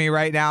avoid me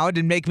right now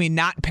and make me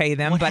not pay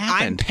them. But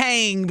I'm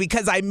paying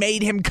because I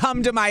made him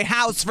come to my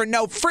house for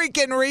no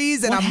freaking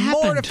reason. I'm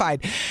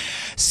mortified.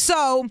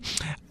 So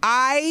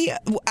I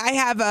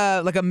have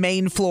a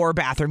main floor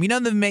bathroom. You know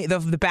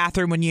the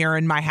bathroom when you're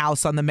in my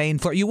house on the main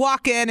floor. You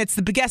walk in, it's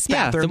the guest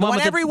bathroom, the one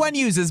everyone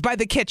uses by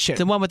the kitchen.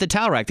 The one with the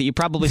towel rack that you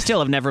probably still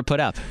have never put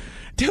up.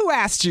 Who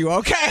asked you,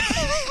 okay?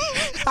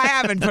 I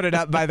haven't put it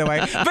up, by the way.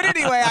 But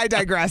anyway, I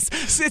digress.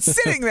 It's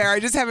sitting there. I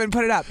just haven't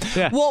put it up.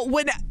 Yeah. Well,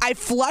 when I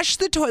flushed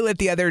the toilet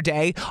the other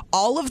day,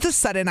 all of a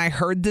sudden I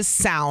heard this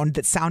sound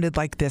that sounded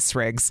like this,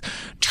 Riggs.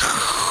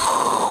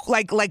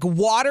 Like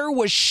water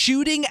was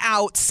shooting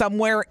out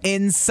somewhere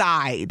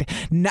inside.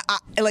 I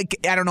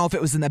don't know if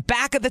it was in the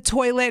back of the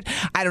toilet.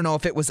 I don't know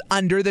if it was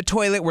under the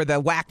toilet where the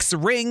wax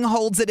ring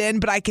holds it in,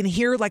 but I can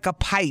hear like a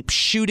pipe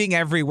shooting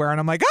everywhere. And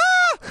I'm like,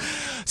 ah!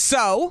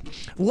 So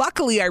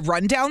luckily I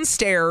run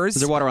downstairs.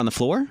 Is there water on the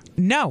floor?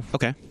 No.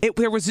 Okay.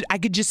 I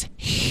could just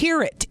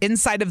hear it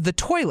inside of the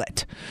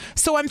toilet.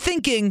 So I'm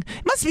thinking,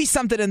 it must be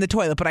something in the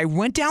toilet. But I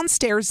went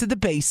downstairs to the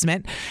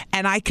basement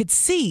and I could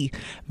see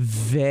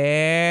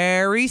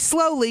very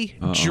slowly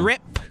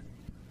drip.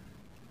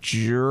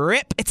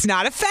 It's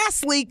not a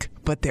fast leak,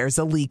 but there's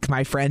a leak,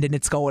 my friend, and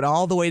it's going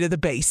all the way to the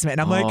basement.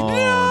 And I'm like,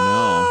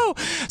 no.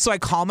 So I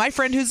call my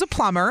friend who's a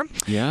plumber.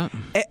 Yeah.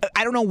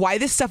 I don't know why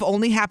this stuff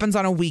only happens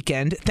on a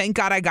weekend. Thank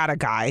God I got a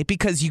guy,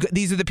 because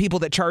these are the people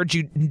that charge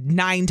you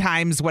 9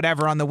 times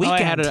whatever on the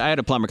weekend. I had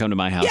a plumber come to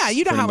my house. Yeah,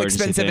 you know how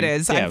expensive it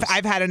is. Yeah,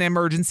 I've had an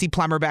emergency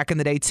plumber back in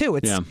the day too.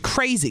 It's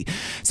crazy.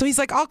 So he's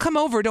like, I'll come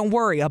over. Don't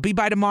worry. I'll be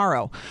by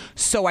tomorrow.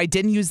 So I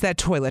didn't use that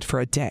toilet for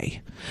a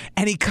day.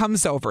 And he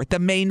comes over, the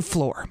main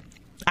floor.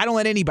 I don't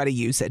let anybody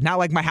use it. Not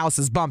like my house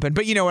is bumping,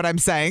 but you know what I'm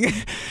saying.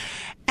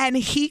 And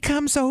he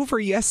comes over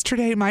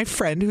yesterday, my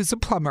friend who's a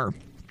plumber.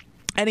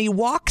 And he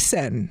walks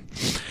in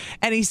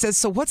and he says,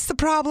 so what's the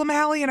problem,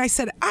 Allie? And I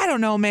said, I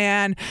don't know,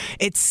 man.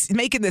 It's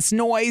making this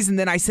noise. And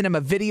then I sent him a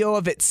video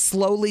of it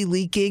slowly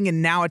leaking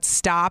and now it's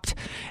stopped.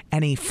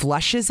 And he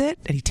flushes it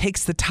and he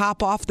takes the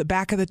top off the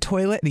back of the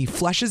toilet and he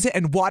flushes it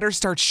and water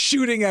starts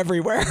shooting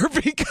everywhere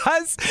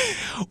because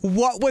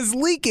what was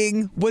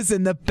leaking was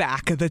in the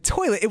back of the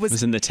toilet. It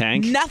was in the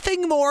tank?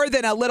 Nothing more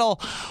than a little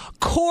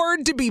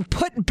cord to be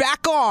put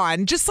back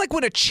on, just like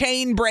when a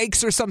chain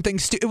breaks or something.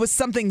 It was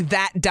something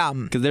that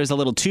dumb. Because there's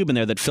a little tube in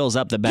there that fills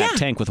up the back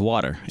tank with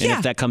water. And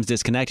if that comes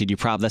disconnected,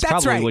 that's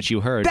probably right. what you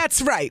heard.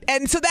 That's right.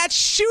 And so that's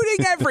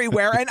shooting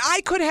everywhere. And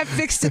I could have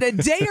fixed it a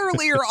day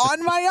earlier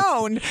on my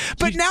own.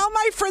 But now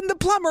my friend the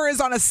plumber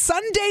is on a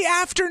Sunday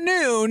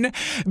afternoon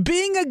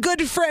being a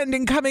good friend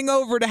and coming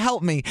over to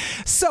help me.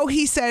 So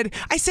I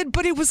said,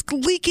 but it was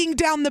leaking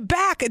down the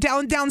back,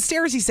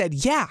 downstairs. He said,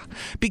 yeah,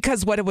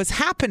 because what was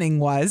happening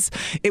was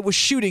it was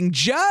shooting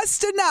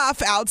just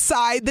enough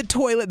outside the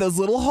toilet, those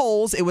little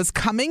holes. It was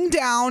coming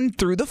down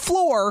through the floor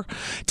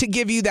to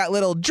give you that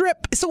little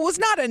drip. So it was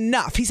not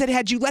enough. He said,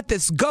 had you let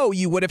this go,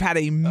 you would have had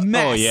a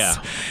mess. Oh,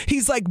 yeah.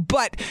 He's like,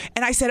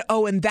 and I said,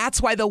 and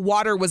that's why the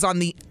water was on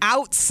the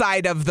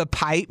outside of the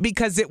pipe,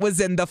 because it was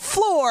in the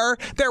floor.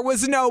 There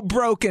was no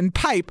broken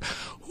pipe.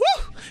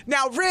 Woo!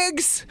 Now,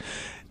 Riggs,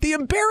 the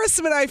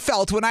embarrassment I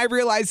felt when I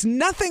realized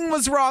nothing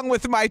was wrong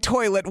with my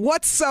toilet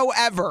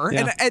whatsoever.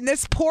 Yeah. And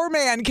this poor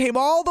man came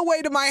all the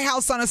way to my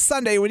house on a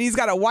Sunday when he's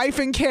got a wife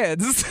and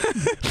kids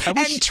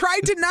and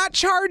tried to not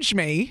charge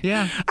me.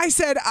 Yeah. I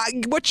said,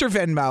 what's your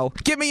Venmo?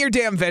 Give me your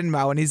damn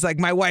Venmo. And he's like,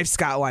 my wife's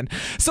got one.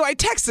 So I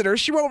texted her.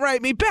 She won't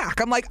write me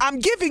back. I'm like, I'm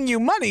giving you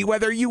money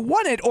whether you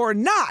want it or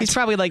not. He's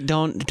probably like,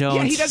 don't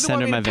he doesn't send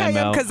want her me my to pay him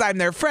Venmo. because I'm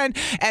their friend.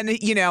 And,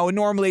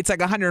 normally it's like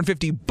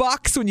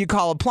 $150 when you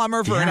call a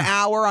plumber for an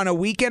hour on a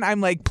weekend.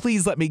 I'm like,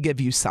 please let me give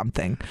you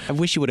something. I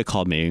wish you would have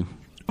called me.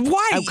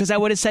 Why? Because I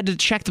would have said to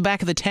check the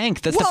back of the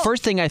tank. That's the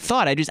first thing I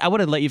thought. I would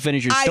have let you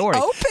finish your story. I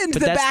opened the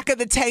back of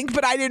the tank,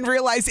 but I didn't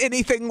realize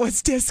anything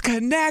was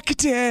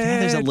disconnected. Yeah,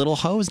 there's a little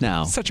hose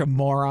now. Such a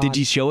moron. Did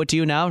you show it to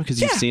you now?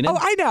 Because you've seen it? Oh,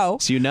 I know.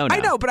 So you know now. I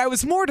know, but I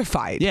was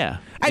mortified. Yeah.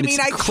 I mean,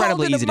 I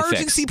called an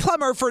emergency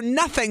plumber for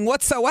nothing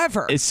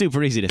whatsoever. It's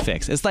super easy to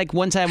fix. It's like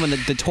one time when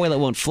the toilet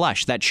won't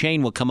flush, that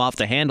chain will come off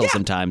the handle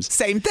sometimes.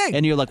 Same thing.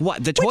 And you're like,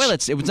 what? The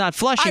toilet's, it was not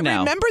flushing now. I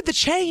remembered the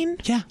chain.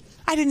 Yeah.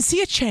 I didn't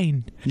see a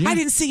chain. Yeah. I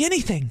didn't see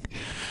anything.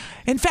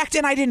 In fact,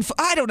 and I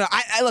don't know.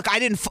 Look,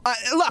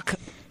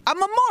 I'm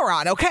a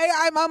moron, okay?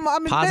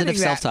 I'm positive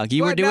self-talk.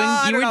 You were doing.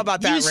 I don't know about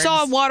that. You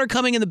saw water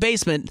coming in the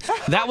basement.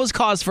 That was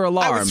cause for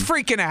alarm. I was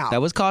freaking out.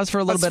 That was cause for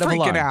a little bit of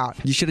alarm. Out.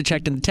 You should have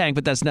checked in the tank,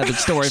 but that's another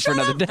story for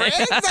another day.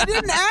 Riggs, I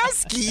didn't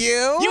ask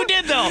you. You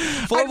did though.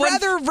 I'd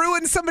rather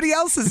ruin somebody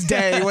else's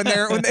day when they.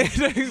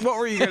 What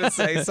were you gonna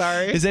say?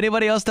 Sorry. Has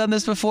anybody else done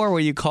this before, where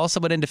you call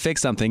someone in to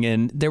fix something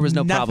and there was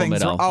no problem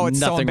at all? Oh, it's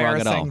nothing so wrong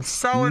at all.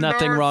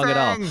 Nothing wrong at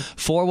all.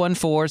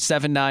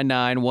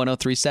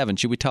 414-799-1037.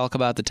 Should we talk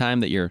about the time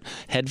that your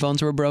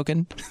headphones were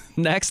broken?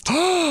 Next. You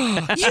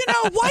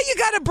know, why you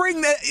gotta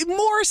bring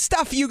more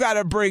stuff you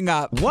gotta bring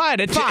up? What?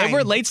 It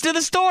relates to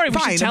the story. We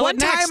should tell One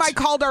it next. time I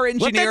called our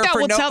engineer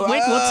we'll tell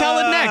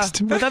it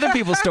next with other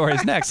people's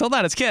stories next. Hold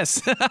on, it's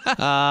Kiss.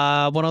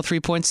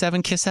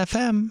 103.7 Kiss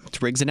FM. It's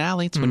Riggs and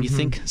Alley. It's when you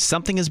think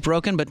something is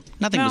broken, but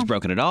nothing was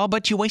broken at all,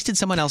 but you wasted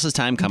someone else's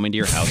time coming to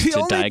your house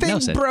to diagnose it. The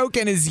only thing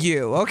broken is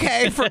you,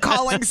 okay, for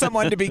calling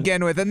someone to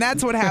begin with. And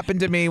that's what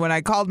happened to me when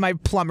I called my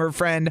plumber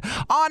friend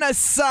on a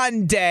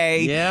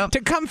Sunday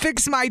to come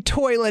fix my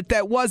toilet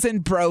that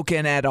wasn't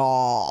broken at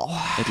all.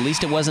 At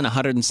least it wasn't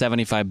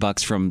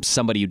 $175 from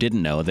somebody you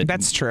didn't know.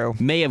 That's true.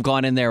 May have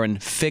gone in there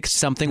and fixed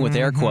something with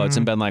air quotes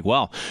and been like,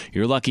 well,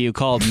 you're lucky you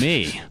called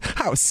me.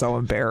 I was so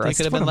embarrassed. They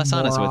could have been less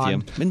honest with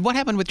you. And what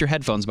happened with your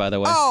headphones, by the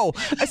way? Oh,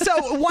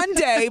 so one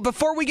day,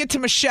 before we get to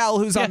Michelle,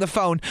 who's on the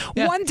phone,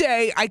 one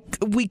day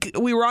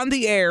we were on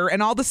the air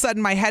and all of a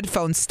sudden my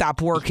headphones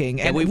stopped working.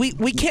 And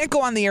we can't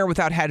go on the air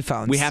without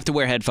headphones. We have to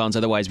wear headphones,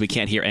 otherwise we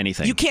can't hear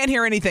anything. You can't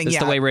hear anything,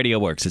 That's the way radio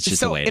works. It's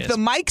just the way it is. If the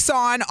mic's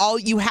on,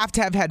 you have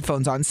to have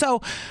headphones on.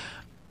 So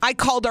I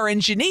called our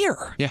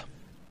engineer. Yeah.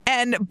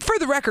 And for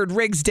the record,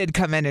 Riggs did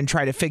come in and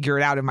try to figure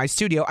it out in my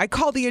studio. I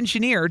called the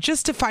engineer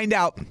just to find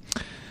out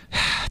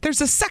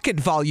there's a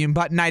second volume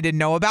button I didn't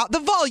know about. The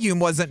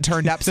volume wasn't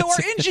turned up. So our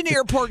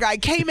engineer, poor guy,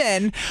 came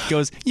in.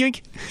 Goes,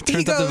 yoink,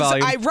 turns up the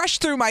volume. I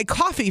rushed through my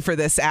coffee for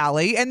this,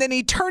 Allie, and then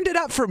he turned it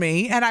up for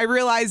me, and I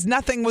realized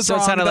nothing was wrong.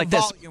 So it sounded like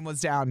this. The volume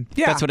was down.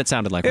 Yeah. That's what it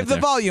sounded like. If the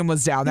volume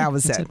was down, that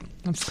was it.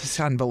 It's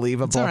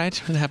unbelievable. It's all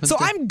right. It happens. So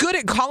I'm good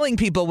at calling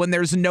people when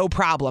there's no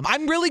problem.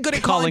 I'm really good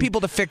at calling people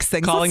to fix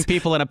things. Calling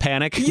people in a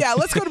panic? Yeah,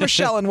 let's go to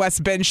Michelle in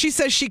West Bend. She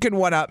says she can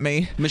one-up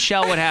me.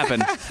 Michelle, what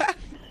happened?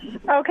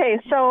 Okay,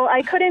 so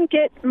I couldn't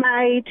get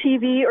my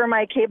TV or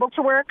my cable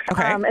to work.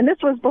 Okay. And this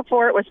was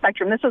before it was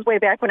Spectrum. This was way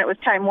back when it was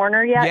Time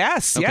Warner yet.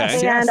 Yes.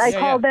 And I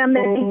called them.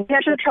 They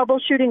had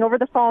troubleshooting over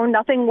the phone.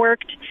 Nothing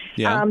worked.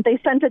 Yeah. They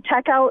sent a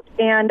tech out,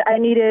 and I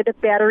needed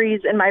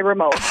batteries in my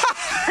remote.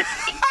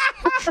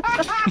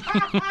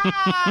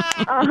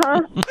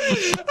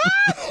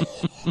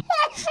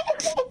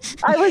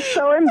 I was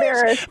so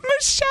embarrassed.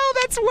 Michelle,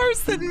 that's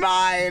worse than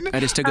mine. I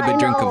just took a big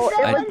drink of. It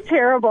was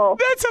terrible.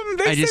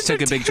 I just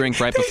took a big drink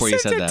right before you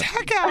said that.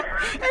 Tech out.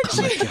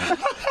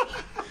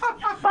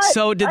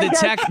 So did the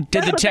tech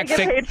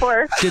fix?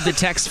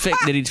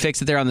 Did he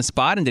fix it there on the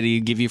spot, and did he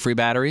give you free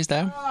batteries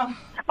though?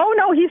 Oh,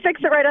 no, he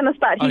fixed it right on the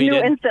spot. He knew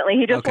did? instantly.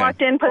 He just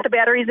walked in, put the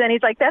batteries in.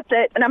 He's like, that's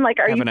it. And I'm like,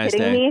 are you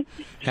kidding me?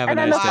 And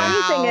then the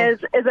funny thing is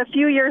a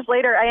few years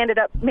later, I ended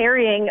up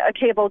marrying a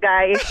cable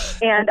guy,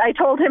 and I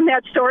told him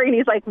that story, and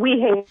he's like,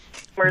 we hate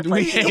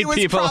he was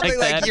people probably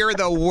like that. you're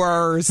the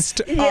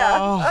worst. Yeah.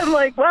 Oh. I'm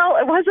like, well,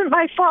 it wasn't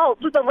my fault.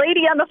 The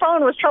lady on the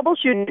phone was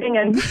troubleshooting,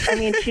 and I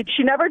mean,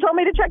 she never told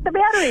me to check the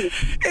batteries.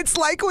 It's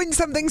like when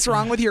something's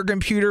wrong with your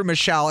computer,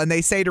 Michelle, and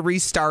they say to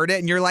restart it,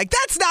 and you're like,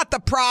 that's not the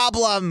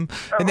problem.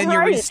 And then you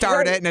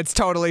restart it, and it's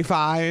totally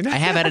fine. I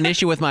have had an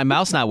issue with my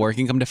mouse not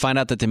working. Come to find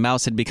out that the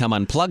mouse had become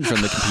unplugged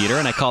from the computer,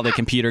 and I called the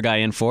computer guy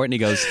in for it, and he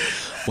goes,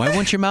 why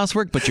won't your mouse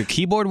work, but your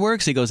keyboard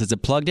works? He goes, is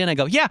it plugged in? I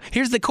go, yeah,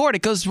 here's the cord.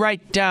 It goes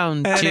right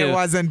down and it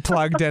wasn't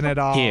plugged in at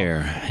all.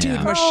 Here. Dude,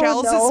 yeah.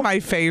 Michelle's is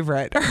my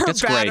favorite. Her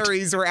That's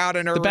batteries were out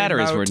in her The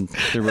batteries were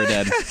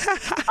dead.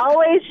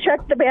 Always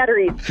check the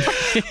batteries.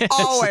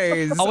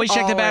 Always. Always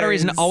check the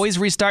batteries and always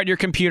restart your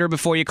computer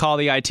before you call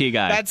the IT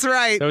guy. That's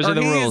right. Those are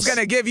the rules. He's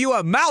going to give you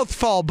a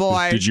mouthful,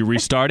 boy. Did you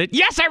restart it?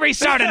 Yes, I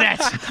restarted it.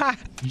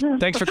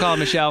 Thanks for calling,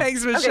 Michelle.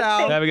 Thanks,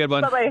 Michelle. Have a good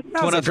one. Bye-bye.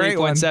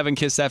 103.7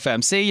 Kiss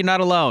FM. See, you're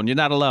not alone. You're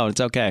not alone.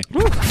 It's okay.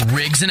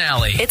 Riggs and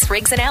Alley. It's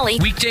Riggs and Alley.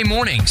 Weekday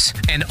mornings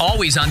and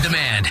always on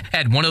demand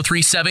at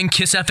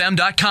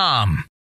 1037kissfm.com.